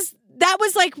 That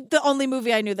was like the only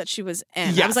movie I knew that she was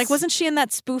in. Yes. I was like, wasn't she in that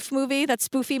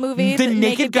spoofy movie? The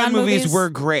Naked Gun movies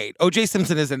were great. O.J.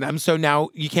 Simpson is in them, so now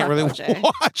you can't really watch them.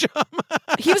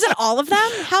 He was in all of them?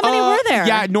 How many were there?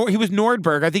 Yeah, he was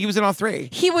Nordberg. I think he was in all 3.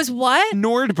 He was what?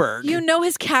 Nordberg. You know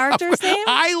his character's name?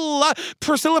 I love...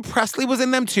 Priscilla Presley was in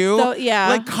them too. So, yeah.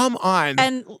 Like, come on.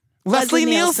 And... Leslie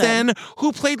Nielsen,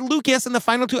 who played Lucas in the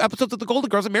final 2 episodes of The Golden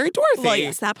Girls, and married Dorothy. Well,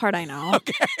 yes, that part I know.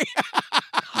 Okay.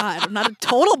 God, I'm not a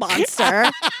total monster.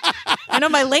 I know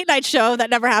my late night show that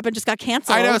never happened just got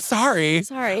canceled. I know, sorry.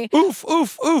 Sorry. Oof,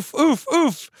 oof, oof, oof,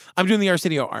 oof. I'm doing the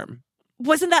Arsenio arm.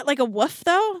 Wasn't that like a woof,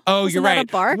 though? Oh, Wasn't you're that right.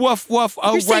 A bark? Woof, woof.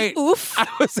 Oh, You're right. saying oof? I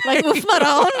was like oof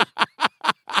Maron?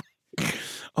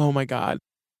 Oh, my God.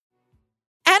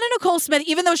 Anna Nicole Smith,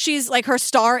 even though she's like her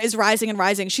star is rising and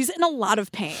rising, she's in a lot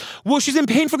of pain. Well, she's in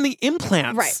pain from the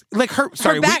implants. Right. Like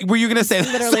sorry, were you going to say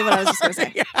that? Literally what I was just going to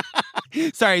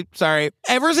say. Sorry.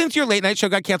 Ever since your late night show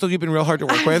got canceled, you've been real hard to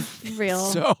work with. Real.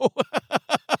 So.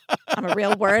 I'm a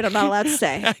real word I'm not allowed to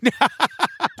say.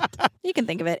 You can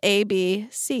think of it.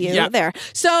 A-B-C-U. Yep. There.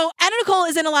 So Anna Nicole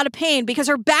is in a lot of pain because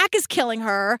her back is killing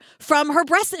her from her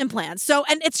breast implants.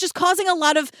 And it's just causing a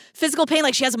lot of physical pain.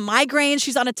 Like she has migraines.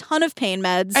 She's on a ton of pain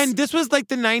meds. And this was like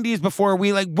the 90s before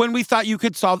when we thought you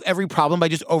could solve every problem by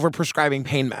just overprescribing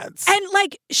pain meds. And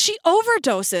like she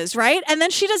overdoses, right? And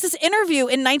then she does this interview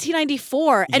in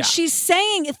 1994 and she's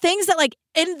saying things that like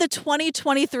in the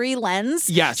 2023 lens.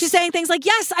 Yes. She's saying things like,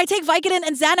 yes, I take Vicodin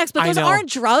and Xanax, but those aren't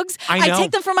drugs. I know.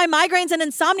 take them for my migraines and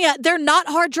insomnia. They're not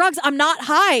hard drugs. I'm not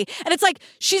high. And it's like,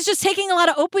 she's just taking a lot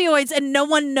of opioids and no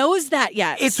one knows that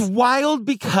yet. It's wild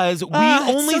because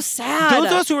it's so sad.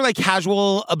 Those of us who are like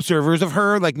casual observers of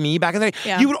her, like me back in the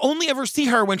day, you would only ever see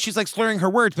her when she's like slurring her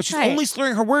words, but she's only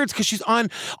slurring her words because she's on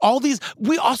all these.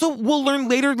 We also will learn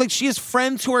later, like she has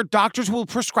friends who are doctors who will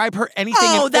prescribe her anything.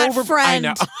 Oh, that friend.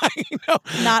 I know.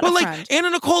 Not but a like friend. Anna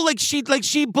Nicole,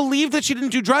 she believed that she didn't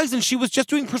do drugs and she was just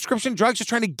doing prescription drugs, just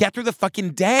trying to get through the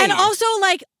fucking day. And also,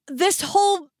 like, this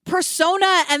whole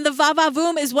persona and the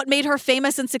va-va-voom is what made her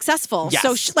famous and successful. Yes.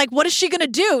 So, what is she going to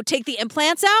do? Take the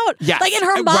implants out? Yes. Like, in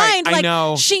her mind, I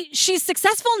know. she's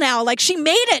successful now. Like, she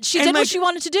made it. She did what she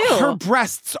wanted to do. Her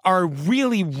breasts are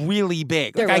really, really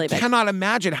big. They're really big. I cannot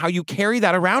imagine how you carry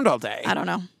that around all day. I don't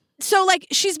know. So, like,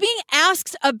 she's being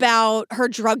asked about her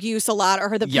drug use a lot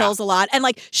or the pills a lot. And,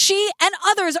 like, she and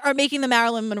others are making the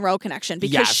Marilyn Monroe connection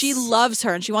because she loves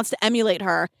her and she wants to emulate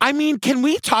her. I mean, can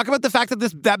we talk about the fact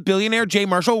that that billionaire, Jay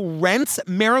Marshall, rents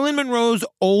Marilyn Monroe's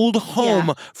old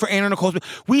home for Anna Nicole's?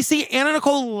 We see Anna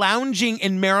Nicole lounging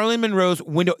in Marilyn Monroe's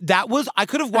window. I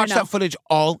could have watched that footage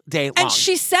all day long. And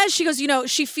she says, she goes,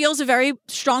 she feels a very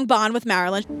strong bond with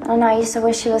Marilyn. Oh no, I used to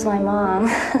wish she was my mom.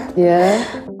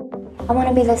 Yeah? I want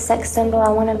to be the sex symbol. I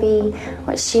want to be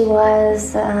what she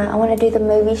was. I want to do the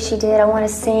movies she did. I want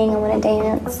to sing. I want to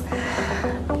dance.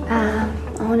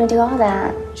 I want to do all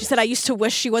that. She said, I used to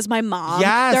wish she was my mom.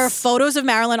 Yes. There are photos of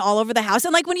Marilyn all over the house.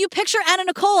 And like when you picture Anna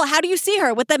Nicole, how do you see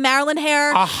her? With the Marilyn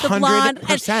hair, the blonde.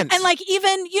 100%. And like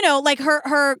even, like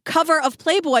her cover of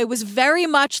Playboy was very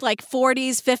much like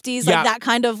 40s, 50s, like that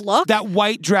kind of look. That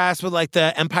white dress with like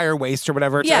the empire waist or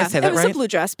whatever. Did I say that it was right? a blue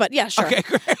dress, but yeah, sure. Okay,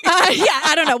 great.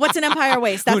 I don't know. What's an empire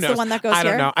waist? That's the one that goes here? I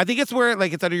don't know. I think it's where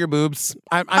like it's under your boobs.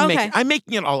 I'm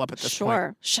making it all up at this point.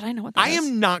 Sure. Should I know what that is? I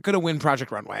am not going to win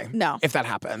Project Runway. No. If that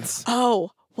happens. Oh,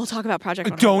 we'll talk about Project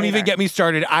Runway Don't later. even get me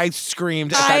started. I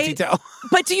screamed at that detail.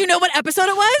 But do you know what episode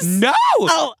it was? No.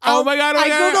 Oh my God. I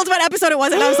Googled what episode it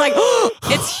was and I was like,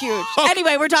 it's huge.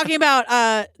 Anyway, we're talking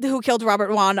about Who Killed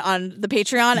Robert Wand on the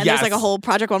Patreon. And there's like a whole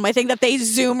Project Runway thing that they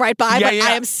zoom right by, but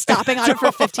I am stopping on it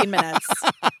for 15 minutes.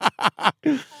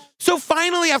 So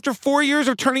finally, after 4 years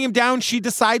of turning him down, she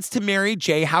decides to marry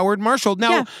J. Howard Marshall.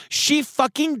 Now, she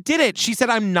fucking did it. She said,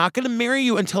 I'm not going to marry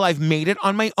you until I've made it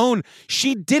on my own.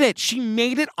 She did it. She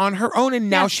made it on her own,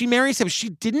 and now she marries him. She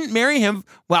didn't marry him.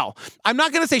 Well, I'm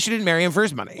not going to say she didn't marry him for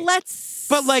his money.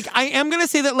 But like, I am going to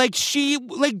say that like she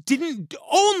like didn't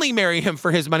only marry him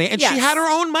for his money, and she had her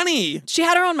own money. She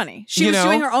had her own money. She was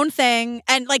doing her own thing,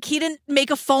 and like he didn't make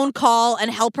a phone call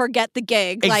and help her get the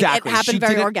gig. Exactly. Like it happened she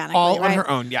very did it organically. all right? on her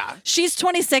own. Yeah. She's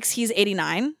 26. He's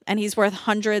 89, and he's worth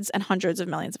hundreds and hundreds of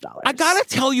millions of dollars. I gotta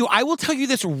tell you, I will tell you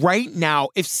this right now.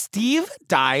 If Steve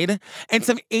died and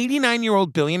some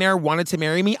 89-year-old billionaire wanted to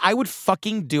marry me, I would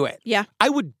fucking do it. Yeah. I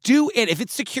would do it if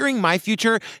it's securing my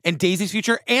future and Daisy's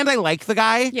future, and I like the guy.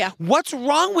 Yeah. What's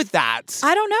wrong with that?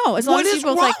 I don't know. As long What as is you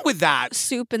both wrong like with that?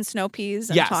 Soup and snow peas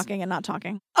and Yes. talking and not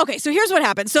talking. Okay, so here's what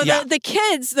happened. So the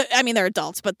kids, they're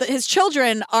adults, but his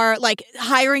children are like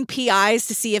hiring PIs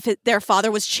to see if their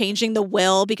father was changing the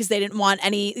will because they didn't want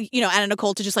any, Anna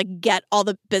Nicole to just like get all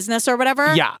the business or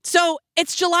whatever. Yeah. So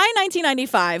it's July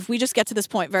 1995. We just get to this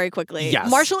point very quickly. Yes.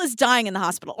 Marshall is dying in the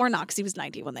hospital, or not, because he was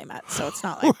 90 when they met. So it's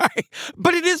not like. Right.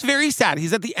 But it is very sad.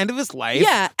 He's at the end of his life.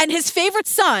 Yeah. And his favorite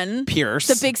son, Pierce,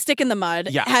 the big stick in the mud,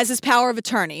 has his power of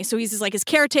attorney. So he's his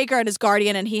caretaker and his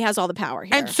guardian, and he has all the power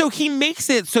here. And so he makes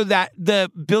it so that the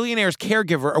billionaire's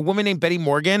caregiver, a woman named Betty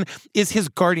Morgan, is his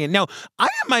guardian. Now, I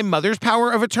have my mother's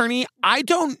power of attorney. I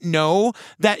don't know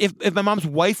that if my mom's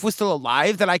wife was still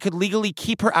alive, that I could legally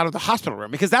keep her out of the hospital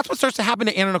room, because that's what starts to happen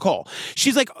to Anna Nicole.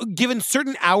 She's like given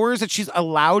certain hours that she's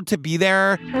allowed to be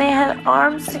there. And they had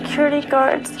armed security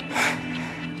guards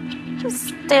just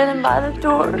standing by the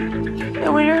door.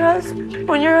 And when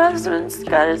your husband's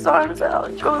got his arms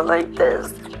out going like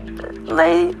this,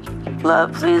 lady,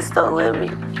 love, please don't leave me.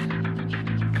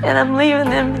 And I'm leaving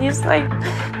him, and he's like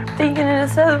thinking in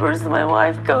his head, where's my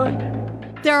wife going?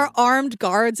 There are armed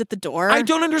guards at the door. I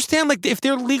don't understand. Like, if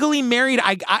they're legally married,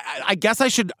 I guess I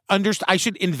should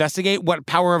investigate what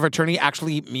power of attorney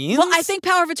actually means. Well, I think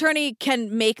power of attorney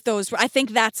can make those. I think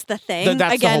that's the thing.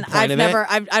 That's Again, the whole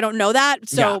point I don't know that.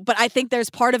 So, Yeah. but I think there's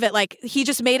part of it. Like he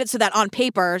just made it so that on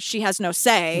paper she has no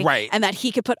say, Right. And that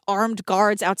he could put armed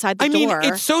guards outside the I mean, door.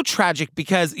 it's so tragic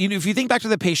because, if you think back to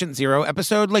the Patient Zero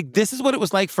episode, like this is what it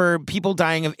was like for people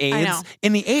dying of AIDS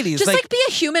in the 80s. Just like be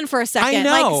a human for a second. I know.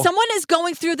 Like someone is going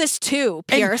going through this too,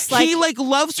 Pierce. And he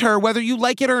loves her whether you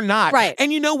like it or not. Right.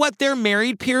 And you know what? They're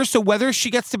married, Pierce, so whether she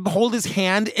gets to hold his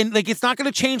hand and it's not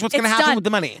going to change what's going to happen done. with the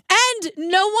money. And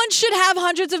no one should have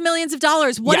hundreds of millions of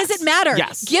dollars. What does it matter?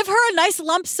 Yes. Give her a nice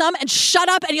lump sum and shut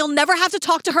up and you'll never have to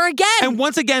talk to her again. And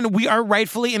once again, we are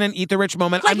rightfully in an eat the rich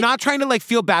moment. I'm not trying to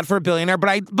feel bad for a billionaire,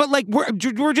 but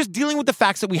we're just dealing with the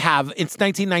facts that we have. It's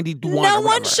 1991. No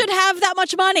one should have that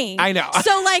much money. I know.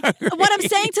 So what I'm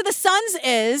saying to the Sons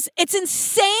is it's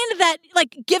insane that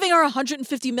giving her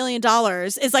 $150 million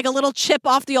is like a little chip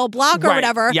off the old block or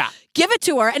whatever. Yeah. Give it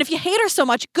to her. And if you hate her so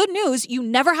much, good news, you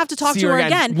never have to talk to her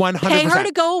again. 100%. Pay her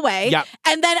to go away. Yep.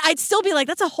 And then I'd still be like,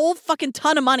 that's a whole fucking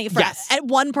ton of money for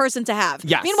one person to have.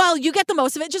 Yes. Meanwhile, you get the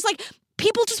most of it. Just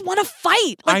people just want to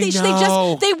fight. I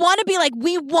know. They want to be like,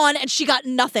 we won and she got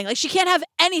nothing. She can't have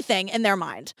anything in their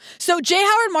mind. So J.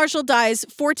 Howard Marshall dies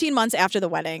 14 months after the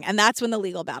wedding, and that's when the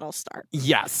legal battles start.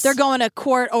 Yes. They're going to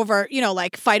court over,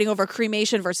 fighting over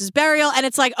cremation versus burial, and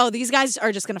it's like, oh, these guys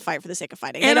are just going to fight for the sake of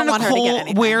fighting. They don't want her to get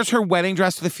anything. Wears her wedding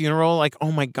dress to the funeral.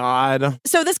 Oh my God.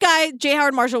 So this guy, J.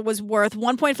 Howard Marshall, was worth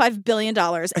 $1.5 billion.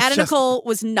 Anna Nicole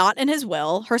was not in his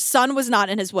will. Her son was not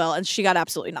in his will, and she got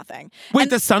absolutely nothing.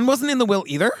 Wait, the son wasn't in the will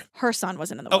either? Her son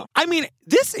wasn't in the will. I mean,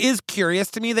 this is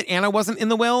curious to me that Anna wasn't in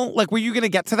the will. Were you going to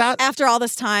get to that? After all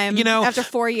this time, after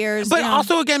 4 years. But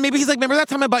also, again, maybe he's like, remember that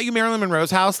time I bought you Marilyn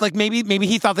Monroe's house? Maybe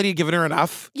he thought that he'd given her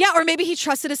enough. Yeah, or maybe he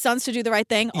trusted his sons to do the right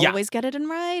thing. Yeah. Always get it in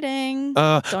writing.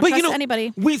 Don't trust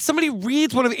anybody. Wait, somebody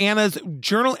reads one of Anna's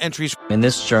journal entries. In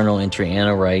this journal entry,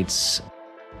 Anna writes,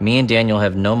 "Me and Daniel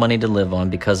have no money to live on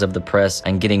because of the press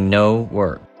and getting no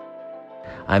work.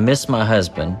 I miss my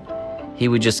husband. He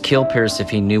would just kill Pierce if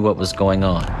he knew what was going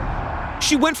on."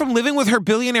 She went from living with her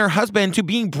billionaire husband to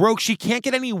being broke. She can't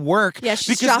get any work. Yeah,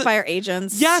 she's dropped by her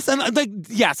agents. Yes, and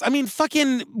yes. I mean,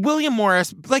 fucking William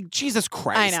Morris, Jesus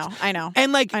Christ. I know.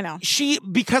 And I know. She,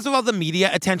 because of all the media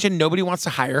attention, nobody wants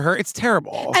to hire her. It's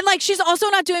terrible. And she's also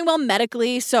not doing well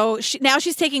medically. So now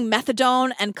she's taking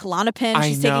methadone and Klonopin.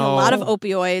 She's taking a lot of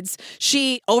opioids.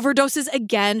 She overdoses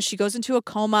again. She goes into a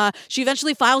coma. She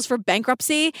eventually files for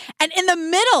bankruptcy. And in the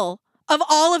middle of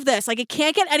all of this, it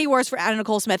can't get any worse for Anna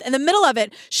Nicole Smith. In the middle of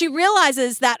it, she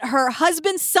realizes that her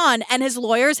husband's son and his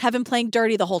lawyers have been playing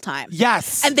dirty the whole time.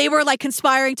 Yes. And they were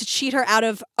conspiring to cheat her out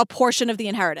of a portion of the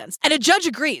inheritance. And a judge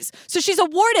agrees. So she's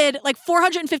awarded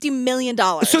 $450 million.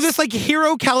 So this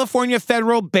hero California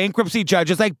federal bankruptcy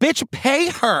judge is like, bitch, pay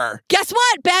her. Guess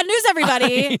what? Bad news,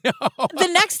 everybody. I know. The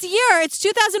next year, it's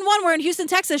 2001. We're in Houston,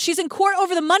 Texas. She's in court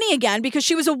over the money again because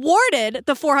she was awarded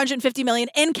the $450 million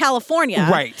in California.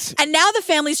 Right. And now the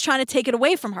family's trying to take it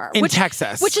away from her. In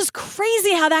Texas. Which is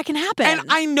crazy how that can happen. And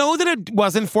I know that it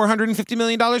wasn't $450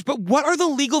 million, but what are the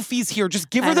legal fees here?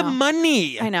 Just give her the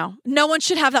money. I know. No one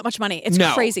should have that much money. It's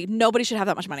crazy. Nobody should have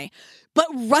that much money. But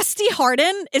Rusty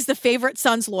Hardin is the favorite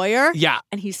son's lawyer. Yeah.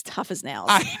 And he's tough as nails.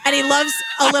 And he loves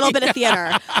a little bit of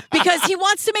theater because he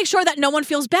wants to make sure that no one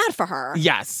feels bad for her.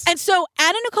 Yes. And so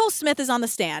Anna Nicole Smith is on the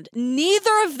stand.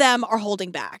 Neither of them are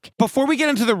holding back. Before we get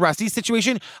into the Rusty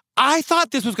situation, I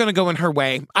thought this was going to go in her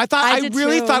way. I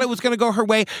really thought it was going to go her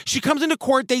way. She comes into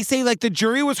court. They say the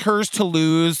jury was hers to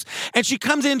lose, and she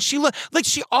comes in. She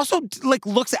she also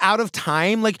looks out of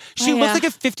time. She looks like a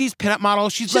 50s pinup model.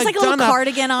 She's like a little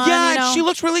cardigan on. Yeah, she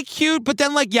looks really cute. But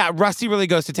then Rusty really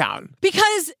goes to town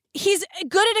because he's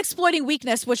good at exploiting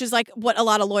weakness, which is what a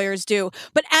lot of lawyers do.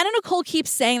 But Anna Nicole keeps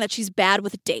saying that she's bad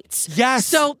with dates. Yes.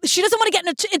 So she doesn't want to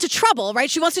get into trouble, right?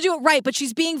 She wants to do it right, but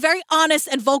she's being very honest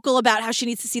and vocal about how she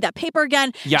needs to see that paper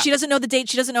again. Yeah. She doesn't know the date.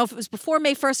 She doesn't know if it was before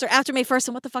May 1st or after May 1st,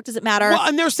 and what the fuck does it matter? Well,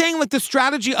 and they're saying the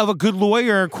strategy of a good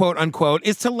lawyer, quote unquote,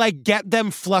 is to get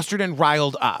them flustered and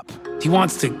riled up. He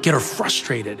wants to get her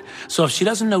frustrated. So if she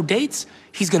doesn't know dates,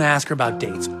 he's going to ask her about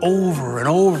dates over and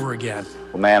over again.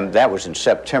 Well, ma'am, that was in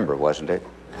September, wasn't it?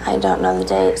 I don't know the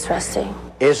dates, Rusty.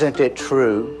 Isn't it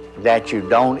true that you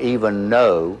don't even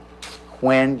know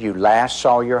when you last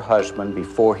saw your husband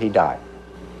before he died?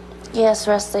 Yes,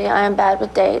 Rusty, I am bad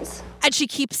with dates. And she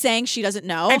keeps saying she doesn't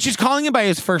know. And she's calling him by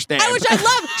his first name. Which I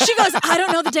love. She goes, I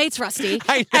don't know the dates, Rusty.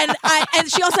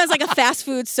 And she also has a fast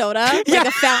food soda,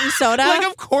 a fountain soda.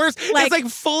 Of course.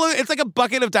 It's full of, it's like a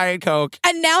bucket of Diet Coke.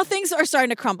 And now things are starting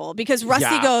to crumble because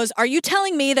Rusty goes, are you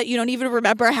telling me that you don't even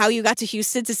remember how you got to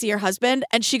Houston to see your husband?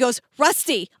 And she goes,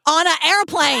 Rusty, on an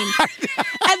airplane.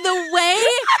 And the way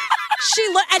she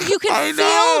looked, and you can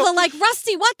feel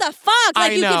Rusty, what the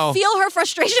fuck? You can feel her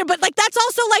frustration, but that's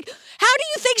also how do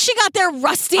you think she got there,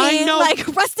 Rusty? I know.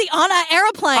 Rusty on an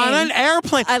airplane. On an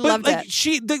airplane. I loved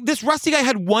it. This Rusty guy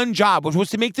had one job, which was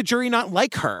to make the jury not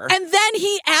like her. And then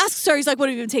he asks her, he's like, what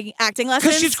have you been taking acting lessons?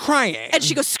 Because she's crying. And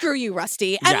she goes, screw you,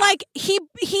 Rusty. And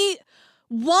he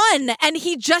won, and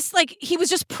he was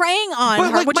just preying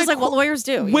on her, which is like what lawyers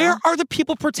do. Where are the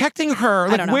people protecting her?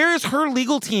 Like, don't know. where is her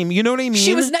legal team? You know what I mean?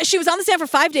 She was on the stand for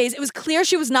 5 days. It was clear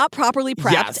she was not properly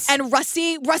prepped. Yes. And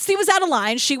Rusty was out of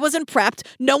line. She wasn't prepped.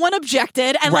 No one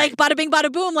objected. And like bada bing,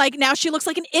 bada boom, like now she looks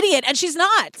like an idiot and she's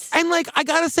not. And like, I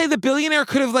gotta say, the billionaire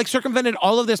could have like circumvented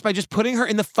all of this by just putting her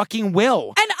in the fucking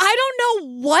will. And I don't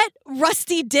know what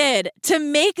Rusty did to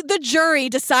make the jury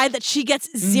decide that she gets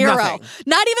 0. Nothing.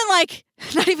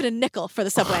 Not even a nickel for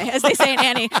the subway, as they say in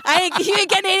Annie. You ain't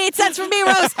getting 88 cents from me,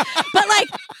 Rose. But like,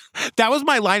 that was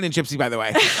my line in Gypsy, by the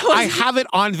way. I have it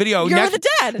on video. You're the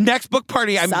dad. Next book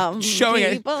party, I'm showing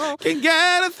it. Can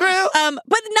get a thrill.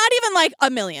 But not even like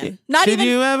 $1 million. Did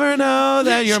you ever know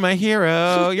that you're my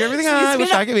hero? You're everything I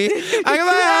wish I could be. I can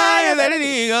fly higher than an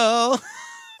eagle.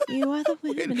 You are the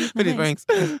wind beneath my wings.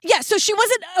 Yeah, so she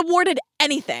wasn't awarded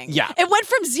anything. Yeah. It went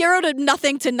from 0 to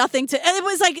nothing to nothing to, and it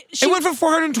was like... It went from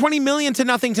 $420 million to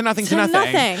nothing to nothing to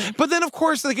nothing. But then, of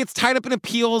course, like it's tied up in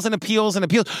appeals and appeals and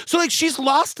appeals. So like she's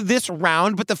lost this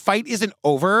round, but the fight isn't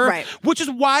over. Right. Which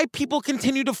is why people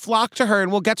continue to flock to her,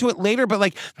 and we'll get to it later, but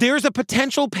like there's a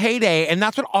potential payday, and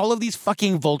that's what all of these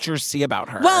fucking vultures see about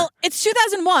her. Well, it's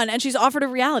 2001, and she's offered a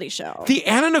reality show. The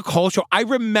Anna Nicole show. I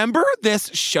remember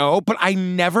this show, but I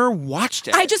never watched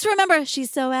it. I just remember she's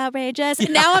so outrageous.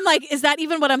 Yeah. Now I'm like, is that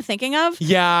even what I'm thinking of?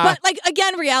 Yeah. But like,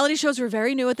 again, reality shows were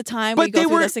very new at the time. But we go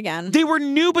through this again. They were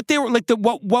new, but they were like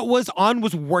what was on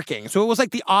was working. So it was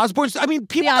like the Osbournes. I mean,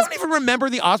 people don't even remember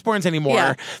the Osbournes anymore.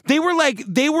 Yeah. They were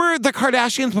the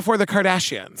Kardashians before the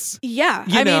Kardashians. Yeah.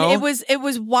 You know? Mean, it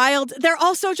was wild. They're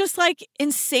also just like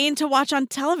insane to watch on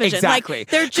television. Exactly. Like,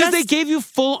 they're because just... they gave you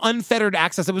full unfettered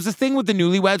access. It was the thing with the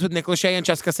Newlyweds with Nick Lachey and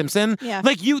Jessica Simpson. Yeah.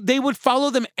 Like they would follow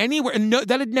them anywhere, and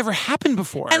that had never happened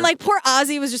before. And like poor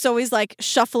Ozzy was just always like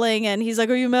shuffling, and he's like,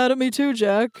 "Are you mad at me too,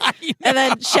 Jack?" And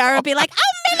then Sharon would be like,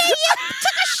 "Oh, Minnie, you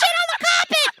took a shit on the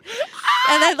carpet."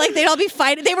 And then like they'd all be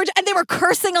fighting. They were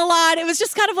cursing a lot. It was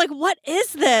just kind of like, what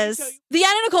is this? The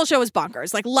Anna Nicole show was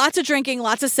bonkers. Like lots of drinking,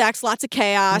 lots of sex, lots of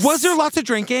chaos. Was there lots of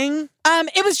drinking?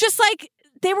 It was just like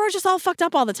they were just all fucked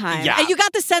up all the time. Yeah. And you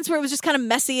got the sense where it was just kind of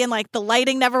messy and like the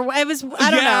lighting never, I don't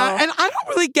know. And I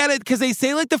don't really get it because they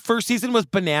say like the first season was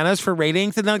bananas for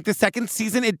ratings, and then like the second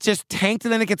season it just tanked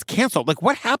and then it gets canceled. Like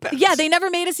what happened? Yeah, they never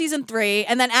made a season 3,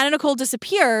 and then Anna Nicole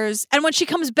disappears, and when she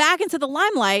comes back into the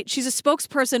limelight, she's a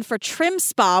spokesperson for Trim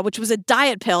Spa, which was a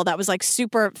diet pill that was like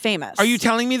super famous. Are you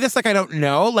telling me this like I don't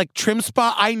know? Like Trim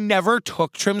Spa, I never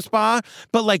took Trim Spa,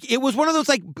 but like it was one of those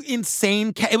like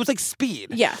insane, it was like speed.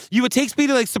 Yeah. You would take speed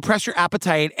to like suppress your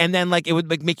appetite, and then like it would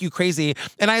like make you crazy.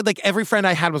 And I like every friend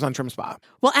I had was on Trim Spa.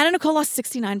 Well, Anna Nicole lost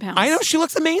 69 pounds. I know, she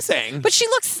looks amazing. But she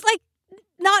looks like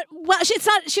not well. She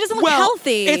doesn't look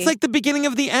healthy. It's like the beginning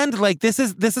of the end. Like this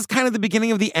is kind of the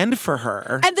beginning of the end for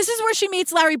her. And this is where she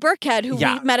meets Larry Burkhead, who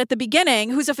we met at the beginning,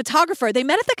 who's a photographer. They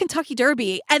met at the Kentucky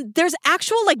Derby, and there's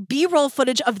actual like B-roll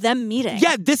footage of them meeting.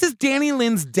 Yeah, this is Danny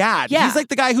Lynn's dad. Yeah. He's like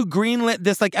the guy who greenlit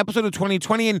this like episode of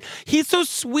 2020, and he's so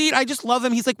sweet. I just love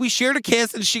him. He's like, we shared a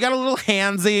kiss, and she got a little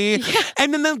handsy. Yeah.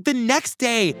 And then the next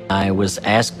day, I was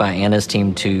asked by Anna's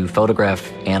team to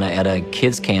photograph Anna at a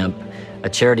kids camp, a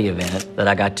charity event that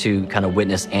I got to kind of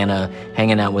witness Anna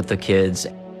hanging out with the kids.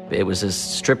 It was this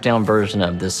stripped down version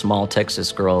of this small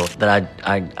Texas girl that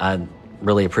I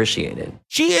really appreciated.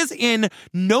 She is in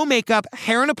no makeup,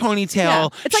 hair in a ponytail. Yeah.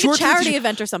 It's like a charity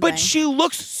event or something. But she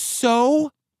looks so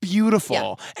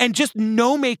beautiful and just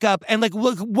no makeup and like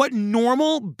look what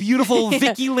normal beautiful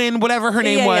Vicky Lynn whatever her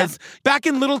name was back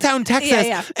in Littletown,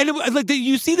 Texas. And it, like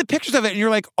you see the pictures of it and you're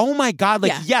like, oh my god,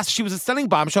 like yes, she was a stunning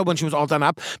bombshell when she was all done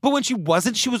up, but when she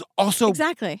wasn't, she was also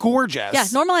gorgeous. Yeah,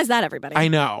 normalize that, everybody. I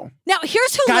know. Now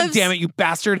here's who God lives. damn it, you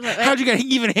bastard! How'd you get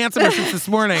even handsomer since this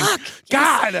morning? Fuck,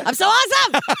 God, I'm so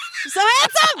awesome. I'm so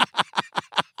handsome.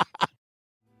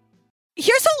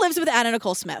 Here's who lives with Anna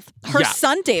Nicole Smith. Her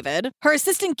son, David, her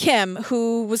assistant, Kim,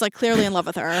 who was like clearly in love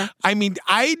with her. I mean,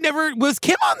 I never was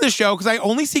Kim on the show because I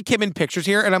only see Kim in pictures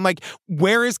here. And I'm like,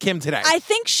 where is Kim today? I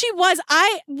think she was.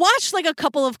 I watched like a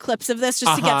couple of clips of this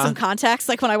just to get some context.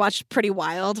 Like when I watched Pretty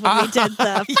Wild, when we did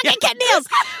the fucking Ken Niels,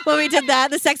 when we did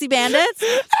that, the Sexy Bandits.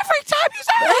 Every time you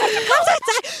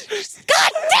say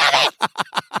God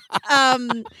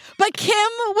damn it! But Kim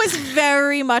was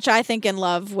very much, I think, in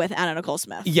love with Anna Nicole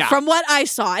Smith. Yeah. From what I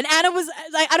saw. And Anna was,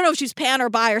 I don't know if she's pan or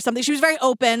bi or something. She was very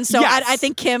open. So I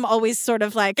think Kim always sort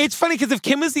of like... It's funny because if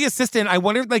Kim was the assistant, I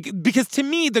wonder, like, because to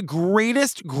me, the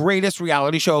greatest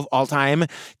reality show of all time,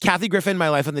 Kathy Griffin, My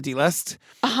Life on the D-List.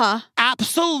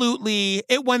 Absolutely.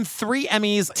 It won 3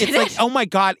 Emmys. It's like, oh my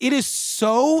God, it is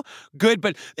so good.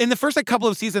 But in the first couple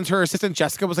of seasons, her assistant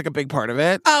Jessica was like a big part of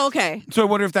it. Oh, okay. So I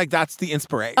wonder if that's the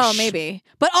inspiration. Oh, maybe.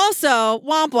 But also,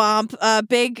 womp womp,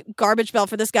 big garbage belt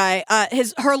for this guy.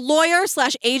 Her lawyer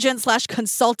 / agent /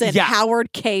 consultant,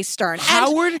 Howard K. Stern.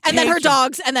 And then her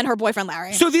dogs, and then her boyfriend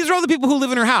Larry. So these are all the people who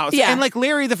live in her house. Yeah. And like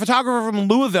Larry, the photographer from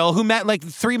Louisville, who met like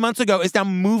 3 months ago, is now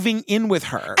moving in with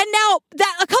her. And now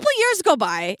that a couple of years go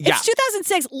by, it's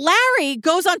 2006. Larry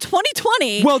goes on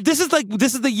 2020. Well, this is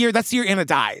the year. That's the year Anna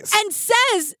dies. And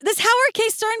says this Howard K.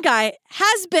 Stern guy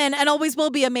has been and always will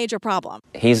be a major problem.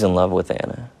 He's in love with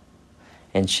Anna,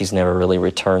 and she's never really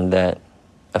returned that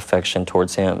affection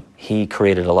towards him. He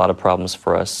created a lot of problems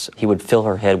for us. He would fill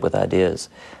her head with ideas,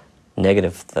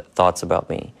 negative thoughts about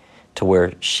me, to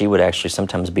where she would actually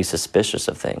sometimes be suspicious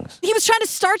of things. He was trying to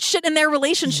start shit in their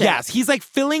relationship. Yes, he's like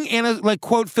filling Anna, like,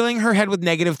 quote, filling her head with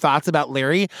negative thoughts about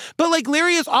Larry. But like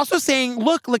Larry is also saying,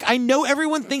 look, like I know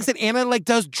everyone thinks that Anna like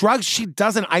does drugs. She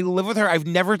doesn't. I live with her. I've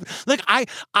never, like,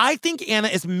 I think Anna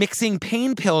is mixing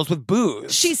pain pills with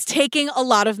booze. She's taking a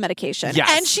lot of medication. Yes.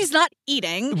 And she's not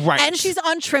eating. Right. And she's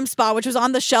on Trim Spa, which was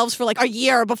on the shelves for like a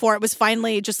year before it was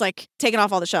finally just like taken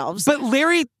off all the shelves. But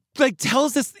Larry like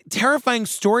tells this terrifying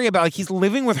story about like he's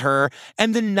living with her,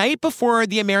 and the night before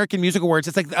the American Music Awards,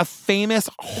 it's like a famous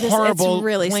horrible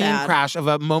really plane sad. crash of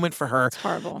a moment for her. It's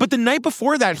horrible. But the night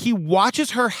before that, he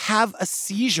watches her have a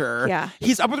seizure. Yeah.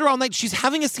 He's up with her all night. She's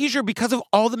having a seizure because of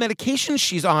all the medications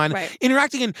she's on,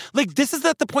 interacting, and like this is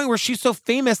at the point where she's so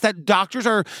famous that doctors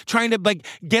are trying to like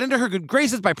get into her good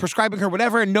graces by prescribing her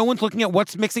whatever, and no one's looking at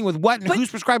what's mixing with what and who's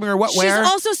prescribing her what where. She's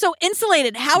also so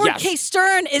insulated. Howard Yes. K.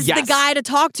 Stern is the Yes. guy to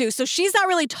talk to. So she's not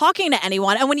really talking to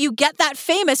anyone. And when you get that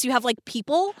famous, you have like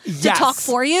people to Yes. talk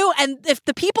for you. And if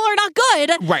the people are not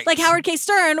good, Right. like Howard K.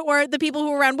 Stern or the people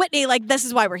who were around Whitney, like this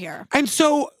is why we're here. And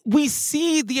so we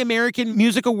see the American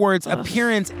Music Awards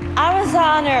appearance. I was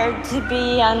honored to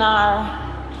be on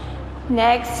our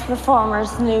next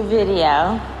performer's new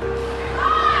video.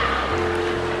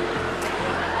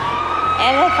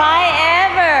 And if I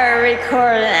ever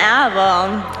record an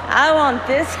album, I want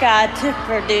this guy to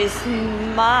produce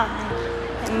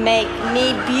make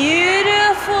me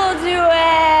beautiful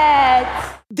duets.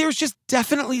 There's just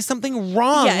definitely something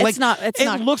wrong. Yeah, like, it's it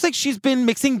not. looks like she's been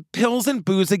mixing pills and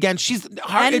booze again. She's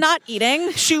And not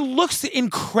eating. She looks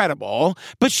incredible,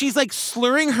 but she's like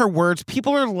slurring her words.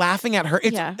 People are laughing at her.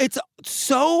 It's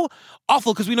so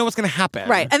awful because we know what's going to happen.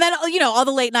 Right. And then, all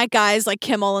the late night guys like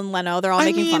Kimmel and Leno, they're all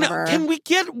making fun of her. Can we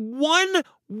get one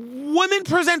woman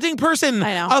presenting person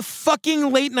I know. a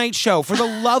fucking late night show for the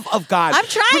love of God? I'm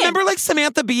trying. Remember like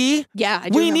Samantha Bee? Yeah, I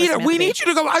do. We need Samantha we Bee. need you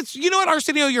to go. You know what,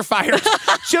 Arsenio, you're fired.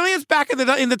 Jillian's back in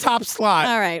the top slot.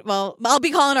 All right. Well, I'll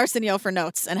be calling Arsenio for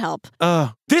notes and help.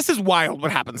 This is wild.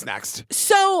 What happens next?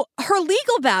 So her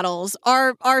legal battles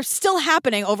are still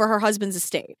happening over her husband's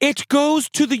estate. It goes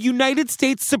to the United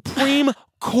States Supreme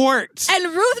Court.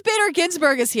 And Ruth Bader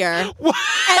Ginsburg is here. And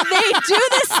they do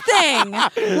this thing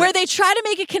where they try to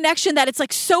make a connection that it's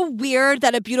like so weird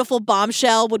that a beautiful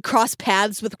bombshell would cross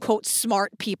paths with, quote,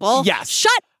 smart people. Yes.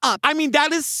 Shut up. I mean,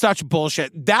 that is such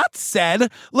bullshit. That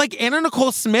said, like Anna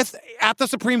Nicole Smith at the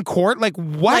Supreme Court, like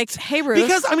what? Like, hey, Ruth.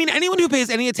 Because, I mean, anyone who pays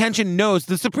any attention knows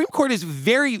the Supreme Court is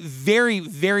very, very,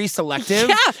 very selective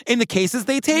in the cases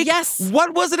they take. Yes.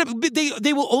 What was it?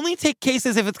 They will only take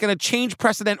cases if it's going to change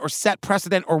precedent or set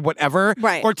precedent or whatever.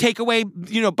 Right. Or take away,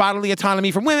 bodily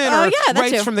autonomy from women Oh, or yeah, that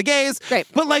rights too. from the gays. Great.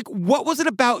 But like, what was it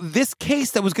about this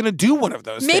case that was going to do one of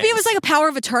those Maybe things? it was like a power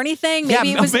of attorney thing.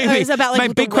 Maybe it was about like my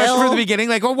the big question will. from the beginning,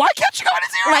 like, well, why can't you go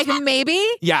into zero? Like maybe.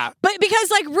 Yeah. But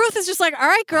because like Ruth is just like, all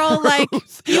right, girl, like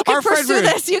you can Our friend pursue Ruth.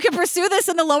 this. You can pursue this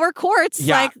in the lower courts.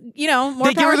 Yeah. Like, more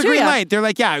They give power her the to green ya. light. They're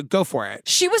like, yeah, go for it.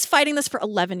 She was fighting this for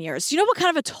 11 years. Do you know what kind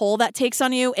of a toll that takes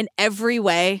on you in every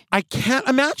way? I can't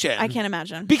imagine. I can't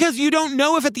imagine. Because you don't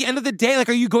know if at the end of the day, like,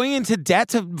 are you going into debt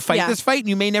to fight this fight and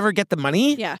you may never get the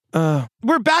money? Yeah.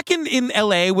 We're back in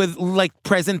LA with like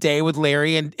present day with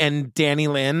Larry and Danny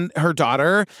Lynn, her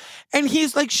daughter. And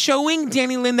he's like showing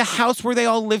Danny Lynn the house where they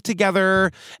all live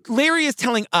together. Larry is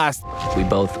telling us. We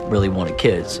both really wanted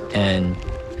kids, and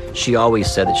she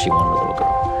always said that she wanted a little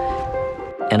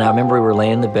girl. And I remember we were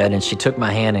laying in the bed, and she took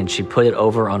my hand and she put it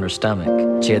over on her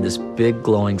stomach. She had this big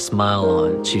glowing smile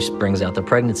on. She brings out the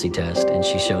pregnancy test, and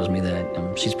she shows me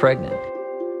that she's pregnant.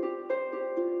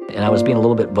 And I was being a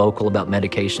little bit vocal about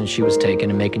medication she was taking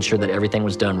and making sure that everything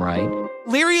was done right.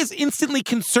 Larry is instantly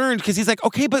concerned because he's like,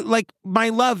 okay, but like, my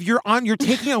love, you're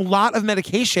taking a lot of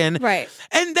medication. Right.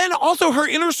 And then also her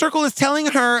inner circle is telling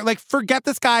her, like, forget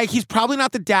this guy. He's probably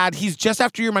not the dad. He's just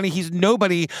after your money. He's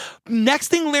nobody. Next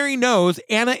thing Larry knows,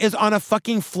 Anna is on a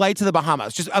fucking flight to the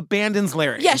Bahamas, just abandons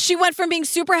Larry. Yeah, she went from being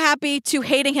super happy to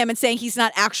hating him and saying he's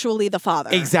not actually the father.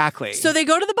 Exactly. So they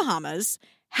go to the Bahamas.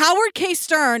 Howard K.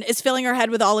 Stern is filling her head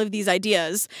with all of these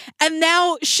ideas. And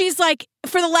now she's like,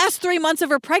 for the last 3 months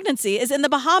of her pregnancy, is in the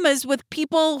Bahamas with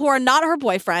people who are not her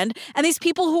boyfriend and these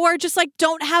people who are just like,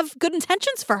 don't have good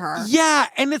intentions for her. Yeah.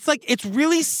 And it's like, it's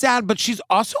really sad, but she's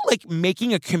also like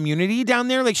making a community down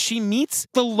there. Like she meets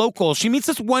the locals. She meets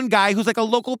this one guy who's like a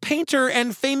local painter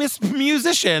and famous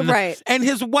musician. Right. And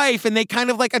his wife, and they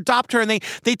kind of like adopt her and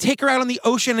they take her out on the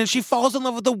ocean and she falls in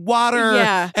love with the water.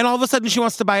 Yeah. And all of a sudden she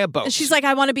wants to buy a boat. And she's like,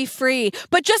 I want to be free.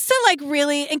 But just to like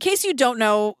really, in case you don't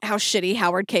know how shitty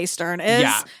Howard K. Stern is,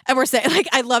 and we're saying, like,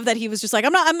 I love that he was just like,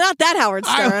 I'm not that Howard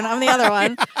Stern. I'm the other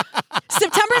one.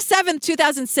 September 7th,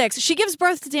 2006, she gives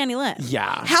birth to Danny Lynn.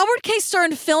 Yeah. Howard K.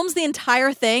 Stern films the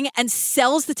entire thing and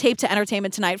sells the tape to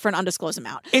Entertainment Tonight for an undisclosed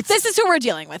amount. This is who we're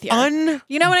dealing with here.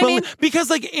 You know what I mean? Because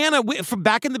like Anna, from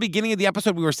back in the beginning of the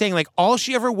episode, we were saying like all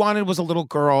she ever wanted was a little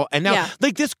girl. And now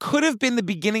like this could have been the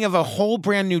beginning of a whole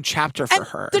brand new chapter for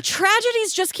her. The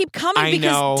tragedies just keep coming I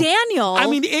because know. Daniel. I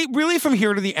mean, it really from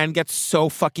here to the end gets so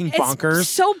fucking bonkers. It's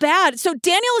so bad. So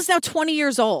Daniel is now 20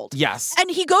 years old. Yes. And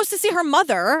he goes to see her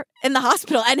mother in the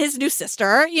hospital and his new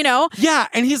sister, you know? Yeah,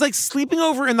 and he's like sleeping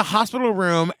over in the hospital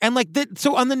room. And like,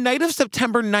 so on the night of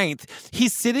September 9th,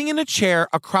 he's sitting in a chair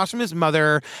across from his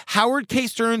mother. Howard K.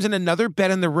 Stern's in another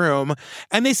bed in the room.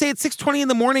 And they say at 6:20 in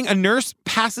the morning, a nurse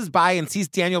passes by and sees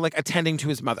Daniel like attending to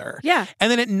his mother. Yeah.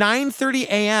 And then at 9:30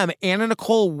 a.m., Anna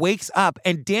Nicole wakes up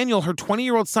and Daniel, her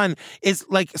 20-year-old son, is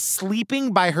like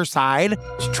sleeping by her side.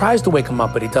 She tries to wake him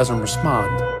up, but he doesn't respond.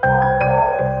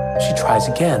 She tries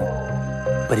again,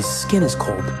 but his skin is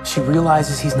cold. She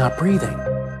realizes he's not breathing.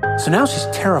 So now she's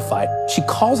terrified. She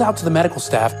calls out to the medical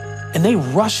staff, and they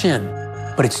rush in,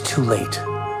 but it's too late.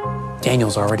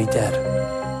 Daniel's already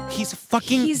dead. He's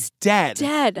fucking dead.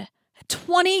 Dead.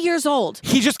 20 years old.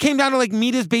 He just came down to like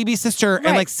meet his baby sister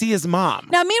and like see his mom.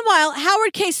 Now, meanwhile,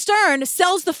 Howard K. Stern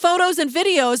sells the photos and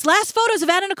videos, last photos of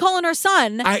Anna Nicole and her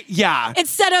son. Yeah.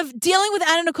 Instead of dealing with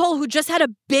Anna Nicole, who just had a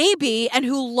baby and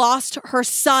who lost her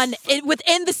son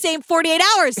within the same 48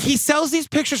 hours. He sells these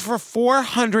pictures for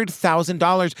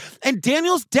 $400,000. And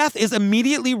Daniel's death is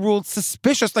immediately ruled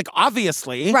suspicious, like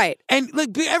obviously. Right. And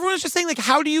like everyone's just saying, like,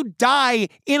 how do you die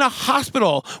in a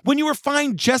hospital when you were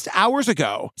fine just hours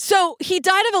ago? So he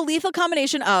died of a lethal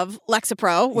combination of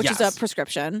Lexapro, which is a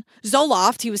prescription,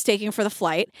 Zoloft he was taking for the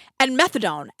flight, and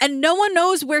methadone. And no one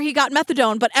knows where he got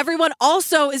methadone, but everyone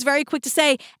also is very quick to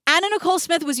say Anna Nicole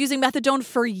Smith was using methadone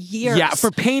for years. Yeah, for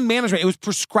pain management. It was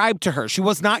prescribed to her. She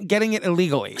was not getting it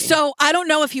illegally. So I don't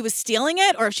know if he was stealing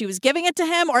it or if she was giving it to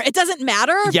him, or it doesn't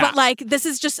matter. Yeah. But like, this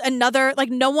is just another,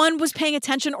 like, no one was paying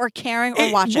attention or caring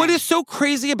or watching. What is so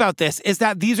crazy about this is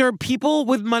that these are people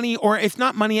with money, or if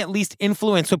not money, at least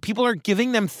influence. So people are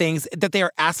giving them things that they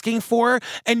are asking for,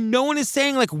 and no one is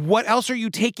saying, like, what else are you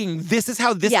taking? This is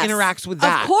how this interacts with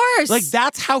that. Of course. Like,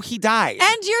 that's how he died.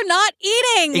 And you're not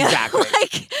eating. Exactly.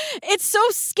 Like, it's so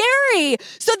scary.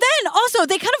 So then also,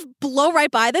 they kind of blow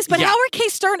right by this, but Howard K.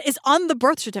 Stern is on the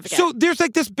birth certificate. So there's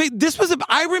like this big,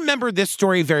 I remember this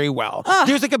story very well.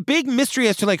 There's like a big mystery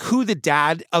as to like who the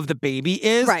dad of the baby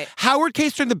is. Right. Howard K.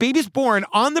 Stern, the baby's born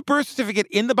on the birth certificate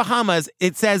in the Bahamas.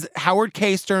 It says Howard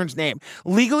K. Stern's name.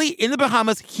 Legally in the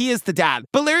Bahamas, he is the dad.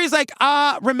 But Larry's like,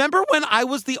 remember when I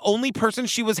was the only person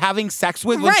she was having sex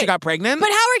with when she got pregnant? But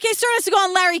Howard K. Stern has to go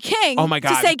on Larry King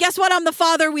to say, guess what? I'm the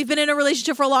father. We've been in a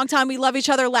relationship for a long time. We love each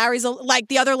other. Larry's like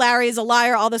the other Larry is a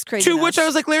liar. All this craziness. To which I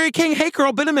was like, Larry King, hey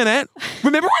girl, been a minute.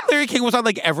 Remember when Larry King was on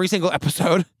like every single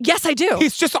episode? Yes, I do.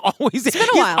 He's just always, it's been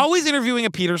a while. Always interviewing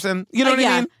a Peterson. You know what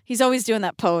I mean? He's always doing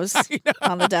that pose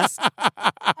on the desk.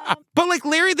 But like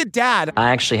Larry the dad. I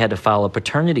actually had to file a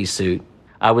paternity suit.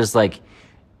 I was like,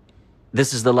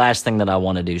 this is the last thing that I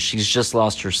want to do. She's just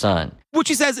lost her son. Which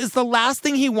he says is the last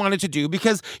thing he wanted to do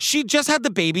because she just had the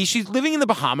baby. She's living in the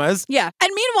Bahamas. Yeah.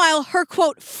 And meanwhile, her,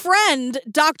 quote, friend,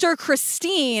 Dr.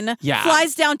 Christine,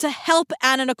 flies down to help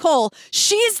Anna Nicole.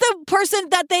 She's the person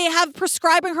that they have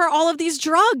prescribing her all of these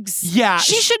drugs. Yeah.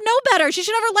 She should know better. She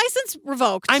should have her license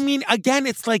revoked. I mean, again,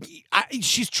 it's like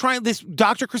she's trying, this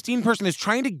Dr. Christine person is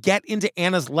trying to get into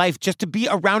Anna's life just to be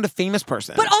around a famous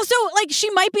person. But also, like, she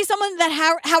might be someone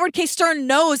that Howard K. Stern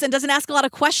knows and doesn't ask a lot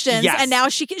of questions. Yes. And now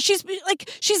she's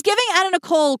she's giving Anna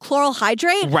Nicole chloral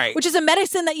hydrate, Right. which is a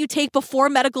medicine that you take before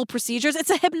medical procedures. It's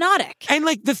a hypnotic. And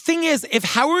like the thing is, if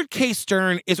Howard K.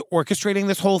 Stern is orchestrating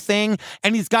this whole thing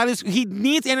and he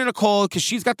needs Anna Nicole because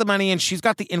she's got the money and she's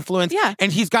got the influence. Yeah.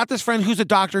 And he's got this friend who's a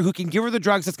doctor who can give her the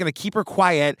drugs that's going to keep her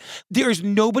quiet. There's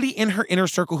nobody in her inner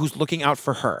circle who's looking out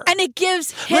for her. And it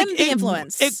gives him the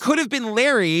influence. It could have been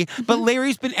Larry, but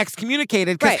Larry's been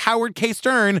excommunicated because Howard K.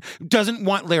 Stern doesn't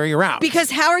want Larry around.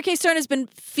 Because Howard K. Stern has been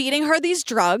feeding her these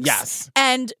drugs. Yes.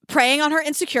 And preying on her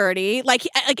insecurity, like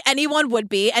anyone would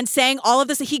be, and saying all of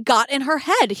this. He got in her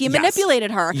head. He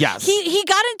manipulated her. Yes. He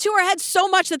got into her head so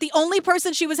much that the only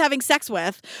person she was having sex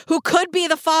with, who could be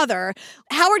the father,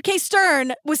 Howard K.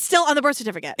 Stern, was still on the birth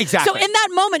certificate. Exactly. So in that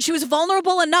moment, she was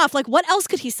vulnerable enough. Like, what else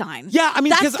could he sign? Yeah, I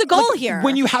mean, that's the goal here.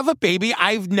 When you have a baby,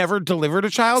 I've never delivered a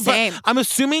child, Same. but I'm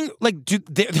assuming like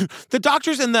the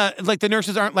doctors and the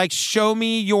nurses aren't like, show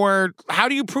me your. How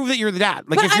do you prove that you're the dad?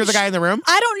 Like, But if you're the guy in the room.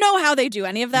 I don't know how they do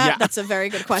any of that. Yeah. That's a very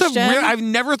good It's question. I've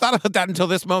never thought about that until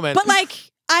this moment. But like,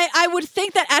 I would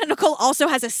think that Anna Nicole also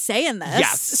has a say in this.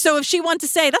 Yes. So if she wanted to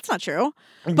say, that's not true.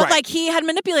 But Right. like, he had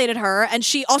manipulated her and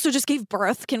she also just gave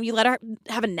birth. Can we let her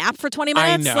have a nap for 20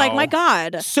 I minutes? know. Like, my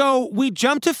God. So we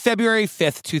jump to February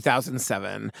 5th,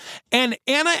 2007, and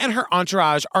Anna and her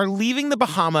entourage are leaving the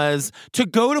Bahamas to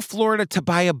go to Florida to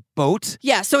buy a boat.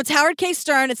 Yeah, so it's Howard K.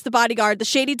 Stern, it's the bodyguard, the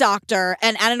shady doctor,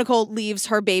 and Anna Nicole leaves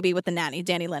her baby with the nanny.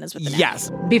 Danny Lynn is with the nanny. Yes.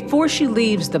 Before she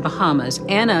leaves the Bahamas,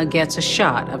 Anna gets a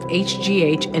shot of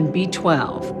HGH and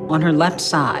B12 on her left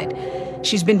side.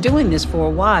 She's been doing this for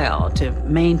a while to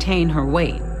maintain her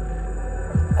weight.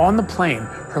 On the plane,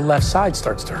 her left side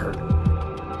starts to hurt.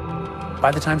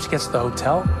 By the time she gets to the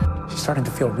hotel, she's starting to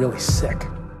feel really sick.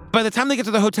 By the time they get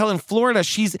to the hotel in Florida,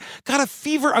 she's got a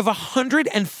fever of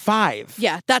 105.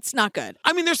 Yeah, that's not good.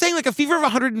 I mean, they're saying like a fever of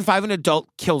 105 an adult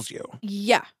kills you.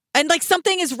 Yeah. And like,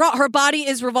 something is wrong. Her body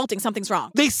is revolting. Something's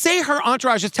wrong. They say her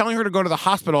entourage is telling her to go to the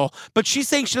hospital, but she's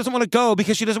saying she doesn't want to go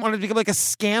because she doesn't want it to become like a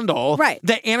scandal. Right.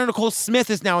 That Anna Nicole Smith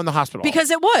is now in the hospital. Because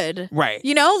it would. Right.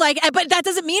 You know, like, but that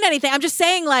doesn't mean anything. I'm just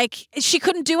saying, like, she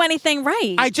couldn't do anything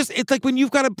right. It's like when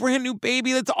you've got a brand new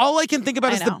baby, that's all I can think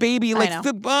about is the baby. Like,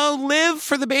 live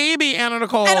for the baby, Anna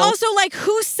Nicole. And also, like,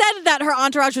 who said that her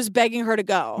entourage was begging her to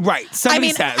go? Right.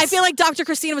 Somebody says. I feel like Dr.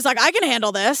 Christina was like, I can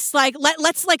handle this. Like,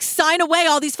 let's like sign away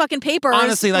all these fucking papers.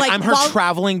 Honestly, like I'm her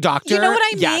traveling doctor. You know what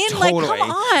I Yeah, mean? totally. Like, come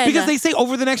on. Because they say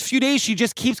over the next few days, she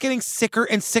just keeps getting sicker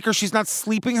and sicker. She's not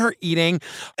sleeping or eating.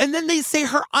 And then they say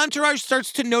her entourage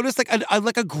starts to notice like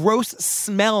a gross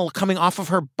smell coming off of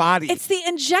her body. It's the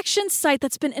injection site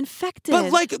that's been infected.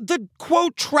 But like the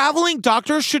quote traveling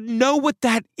doctor should know what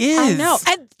that is. I know.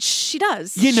 And she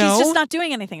does. You know? She's just not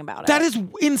doing anything about it. That is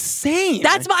insane.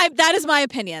 That is my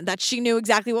opinion, that she knew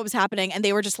exactly what was happening and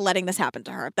they were just letting this happen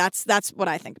to her. That's what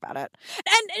I think about it.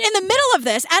 And in the middle of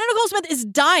this, Anna Nicole Smith is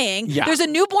dying. Yeah. There's a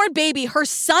newborn baby. Her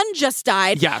son just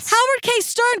died. Yes. Howard K.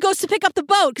 Stern goes to pick up the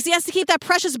boat because he has to keep that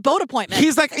precious boat appointment.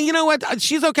 He's like, you know what?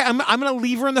 She's okay. I'm going to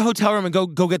leave her in the hotel room and go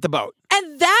get the boat.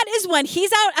 And that is when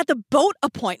he's out at the boat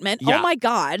appointment. Yeah. Oh my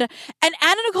God. And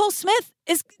Anna Nicole Smith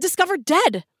is discovered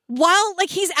dead while like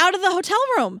he's out of the hotel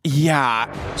room.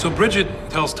 Yeah. So Bridget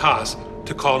tells Taz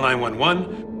to call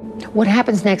 911. What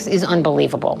happens next is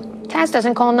unbelievable. Taz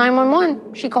doesn't call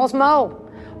 911. She calls Mo.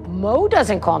 Mo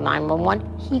doesn't call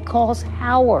 911. He calls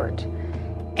Howard.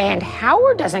 And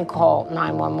Howard doesn't call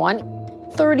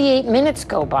 911. 38 minutes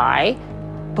go by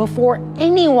before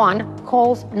anyone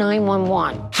calls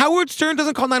 911. Howard Stern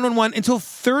doesn't call 911 until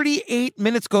 38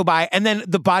 minutes go by, and then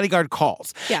the bodyguard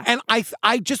calls. Yeah. And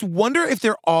I just wonder if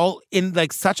they're all in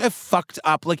like such a fucked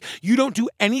up, like you don't do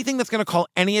anything that's going to call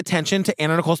any attention to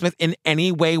Anna Nicole Smith in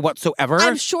any way whatsoever.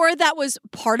 I'm sure that was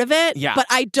part of it. Yeah. But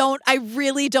I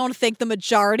really don't think the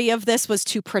majority of this was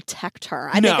to protect her.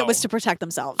 I think it was to protect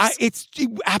themselves. It's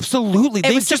absolutely.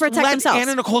 They was to just protect let themselves.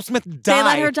 Anna Nicole Smith die. They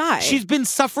let her die. She's been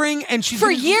suffering and she's For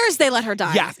been, years they let her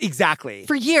die. Yes, exactly.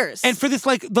 For years. And for this,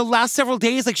 like the last several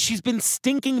days, like she's been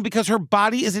stinking because her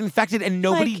body is infected and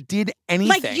nobody did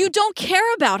anything. Like, you don't care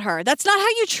about her. That's not how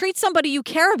you treat somebody you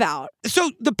care about.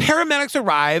 So the paramedics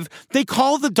arrive. They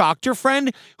call the doctor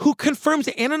friend who confirms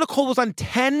Anna Nicole was on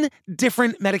 10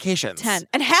 different medications. 10.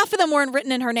 And half of them weren't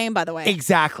written in her name, by the way.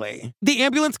 Exactly. The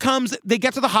ambulance comes. They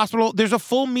get to the hospital. There's a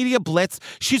full media blitz.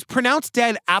 She's pronounced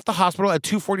dead at the hospital at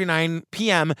 2:49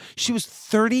 p.m. She was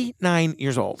 39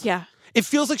 years old. Yeah. It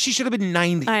feels like she should have been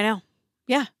 90. I know.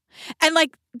 Yeah. And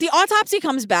like, the autopsy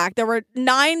comes back. There were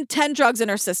 9-10 drugs in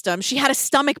her system. She had a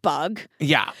stomach bug.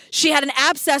 Yeah. She had an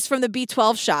abscess from the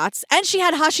B12 shots, and she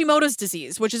had Hashimoto's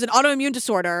disease, which is an autoimmune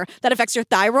disorder that affects your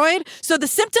thyroid. So the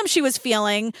symptoms she was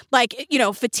feeling, like,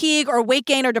 fatigue or weight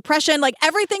gain or depression, like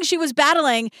everything she was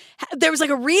battling, there was like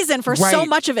a reason for so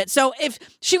much of it. So if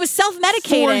she was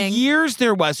self-medicating. For years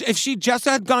there was. If she just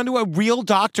had gone to a real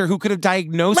doctor who could have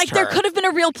diagnosed her. Like there could have been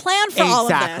a real plan for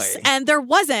all of this. And there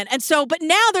wasn't. And so, but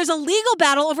now there's a legal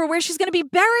battle over where she's going to be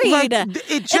buried. It never ends.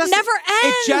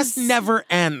 It just never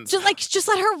ends. Just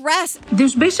let her rest.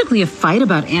 There's basically a fight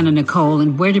about Anna Nicole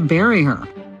and where to bury her.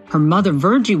 Her mother,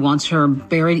 Virgie, wants her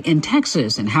buried in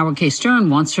Texas, and Howard K. Stern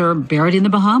wants her buried in the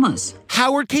Bahamas.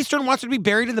 Howard K. Stern wants her to be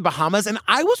buried in the Bahamas, and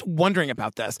I was wondering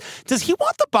about this. Does he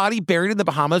want the body buried in the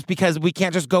Bahamas because we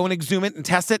can't just go and exhume it and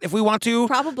test it if we want to?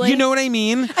 Probably. You know what I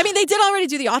mean? I mean, they did already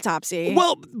do the autopsy.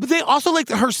 Well, they also,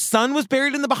 her son was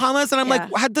buried in the Bahamas, and I'm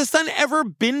like, had the son ever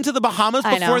been to the Bahamas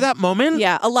before that moment?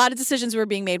 Yeah, a lot of decisions were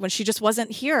being made when she just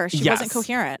wasn't here. She wasn't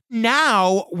coherent.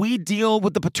 Now we deal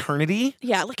with the paternity.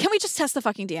 Yeah, can we just test the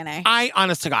fucking DNA?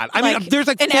 Honest to God. I mean, there's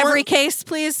in every case,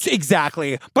 please.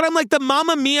 Exactly. But I'm like the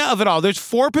Mamma Mia of it all. There's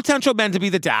 4 potential men to be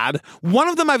the dad. One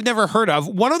of them I've never heard of.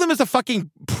 One of them is a fucking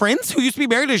prince who used to be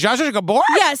married to Zsa Zsa Gabor.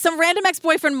 Yeah, some random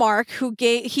ex-boyfriend Mark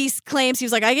he claims he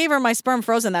was like, I gave her my sperm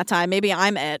frozen that time. Maybe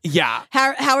I'm it. Yeah.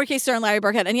 Howard K. Stern, Larry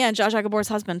Burkhead, and Zsa Zsa Gabor's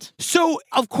husband. So,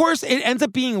 of course, it ends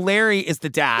up being Larry is the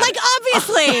dad. Like,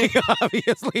 obviously.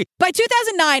 Obviously. By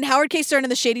 2009, Howard K. Stern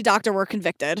and the Shady Doctor were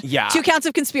convicted. Yeah. 2 counts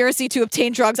of conspiracy to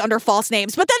obtain drugs under false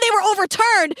names. But then they were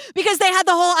overturned because they had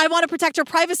the whole I want to protect her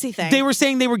privacy thing. They were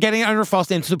saying they were getting it under false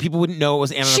names so people wouldn't know it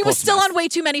was Anna Nicole She was still Smith. on way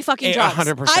too many fucking drugs.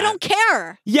 100%. I don't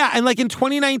care. Yeah, and in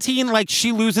 2019,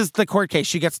 she loses the court case.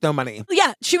 She gets no money.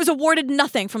 Yeah, she was awarded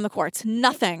nothing from the courts.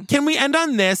 Nothing. Can we end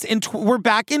on this? We're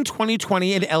back in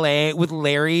 2020 in LA with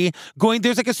Larry going,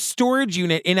 there's a storage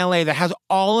unit in LA that has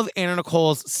all of Anna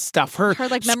Nicole's stuff. Her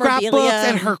memorabilia. Scrapbooks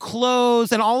and her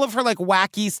clothes and all of her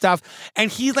wacky stuff.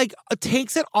 And he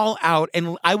takes it all out.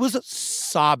 And I was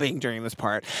sobbing during this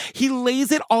part. He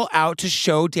lays it all out to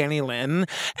show Danny Lynn.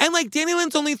 And Danny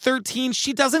Lynn's only 13.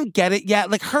 She doesn't get it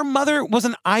yet. Her mother was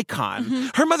an icon. Mm-hmm.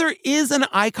 Her mother is an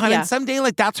icon. And someday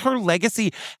that's her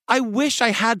legacy. I wish I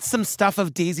had some stuff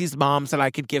of Daisy's mom's that I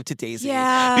could give to Daisy.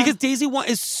 Yeah. Because Daisy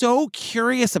is so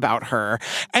curious about her.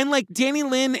 And Danny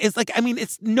Lynn is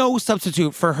it's no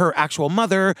substitute for her actual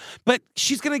mother, but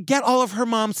she's going to get all of her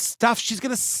mom's stuff. She's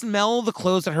going to smell the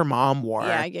clothes that her mom wore.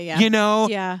 Yeah. You know?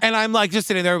 Yeah. And I'm just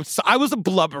sitting there. I was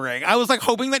blubbering. I was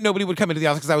hoping that nobody would come into the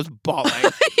office because I was bawling.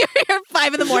 You're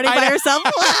 5 a.m. by yourself.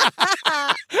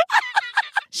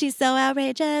 She's so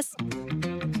outrageous.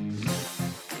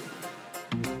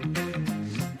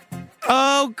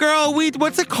 Oh, girl,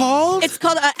 what's it called? It's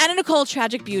called Anna Nicole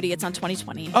Tragic Beauty. It's on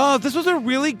 2020. Oh, this was a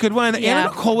really good one. Yeah. Anna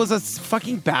Nicole was a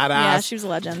fucking badass. Yeah, she was a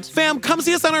legend. Fam, come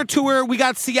see us on our tour. We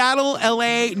got Seattle,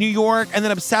 LA, New York, and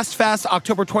then Obsessed Fest,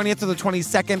 October 20th to the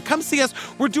 22nd. Come see us.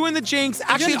 We're doing the Jinx.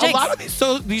 Actually, a lot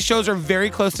of these shows are very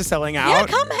close to selling out. Yeah,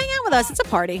 come hang out with us. It's a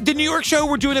party. The New York show,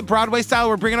 we're doing it Broadway style.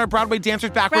 We're bringing our Broadway dancers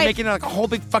back. We're making it a whole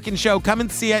big fucking show. Come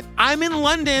and see it. I'm in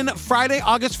London Friday,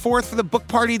 August 4th for the book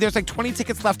party. There's 20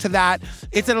 tickets left to that.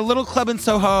 It's at a little club in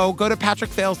Soho. Go to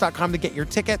patrickfails.com to get your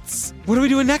tickets. What are we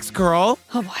doing next, girl?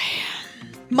 Oh, boy.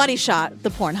 Money Shot, the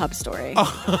Pornhub story.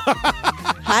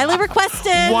 Highly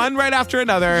requested. One right after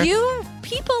another. You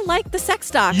people like the sex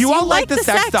docs. You all like the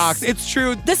sex docs. It's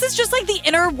true. This is just the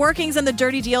inner workings and the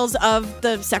dirty deals of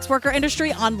the sex worker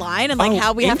industry online and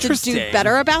how we have to do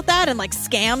better about that and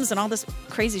scams and all this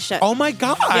crazy shit. Oh my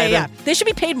God. Yeah. They should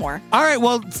be paid more. All right,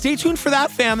 well, stay tuned for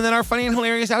that, fam, and then our funny and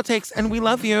hilarious outtakes, and we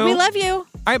love you. We love you. All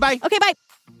right, bye. Okay, bye.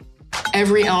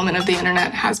 Every element of the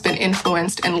internet has been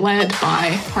influenced and led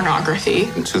by pornography.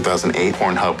 In 2008,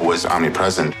 Pornhub was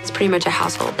omnipresent. It's pretty much a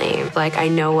household name. I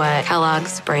know what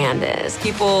Kellogg's brand is.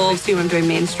 People assume I'm doing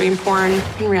mainstream porn.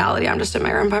 In reality, I'm just in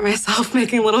my room by myself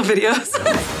making little videos.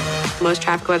 Most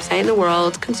trafficked website in the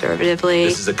world, conservatively.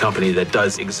 This is a company that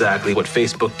does exactly what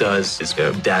Facebook does. It's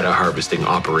a data harvesting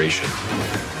operation.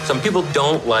 Some people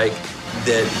don't like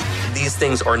that these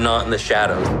things are not in the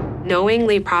shadows.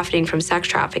 Knowingly profiting from sex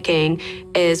trafficking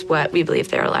is what we believe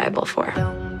they're liable for.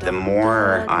 The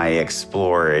more I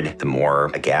explored, the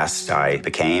more aghast I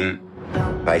became.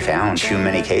 I found too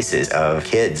many cases of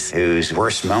kids whose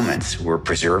worst moments were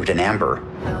preserved in amber.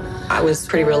 I was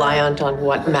pretty reliant on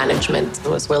what management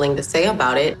was willing to say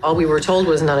about it. All we were told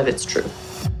was none of it's true.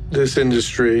 This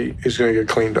industry is going to get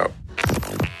cleaned up.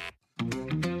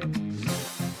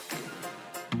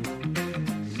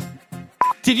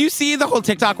 Did you see the whole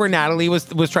TikTok where Natalie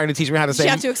was trying to teach me how to say? She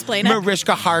had to explain it.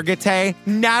 Mariska Hargitay.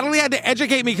 Natalie had to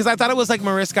educate me because I thought it was like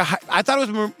Mariska. I thought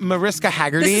it was Mariska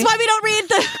Haggerty. This is why we don't read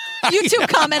the YouTube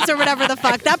comments or whatever the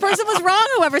fuck. That person was wrong,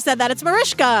 whoever said that. It's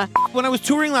Mariska. When I was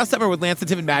touring last summer with Lance and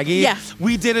Tim and Maggie,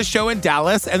 we did a show in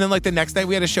Dallas, and then like the next night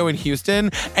we had a show in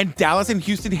Houston, and Dallas and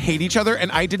Houston hate each other,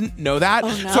 and I didn't know that. Oh,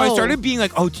 no. So I started being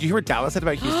like, oh, did you hear what Dallas said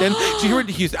about Houston? Did you hear what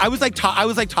Houston? I was like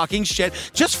talking shit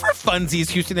just for funsies,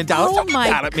 Houston and Dallas. Don't get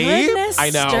mad at me. Goodness, I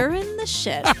know. Stirring the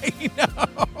shit. I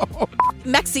know.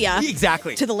 Mexia.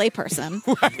 Exactly. To the layperson.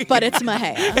 Right. But it's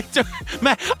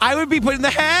Mahea. I would be putting the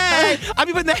hey. I'd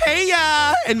be putting the hey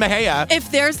in Mahea.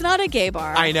 If there's not a gay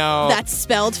bar, I know. That's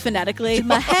spelled phonetically,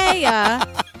 Mahea.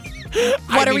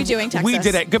 What are we doing, Texas? We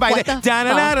did it. Goodbye. What the fuck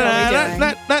are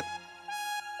we doing?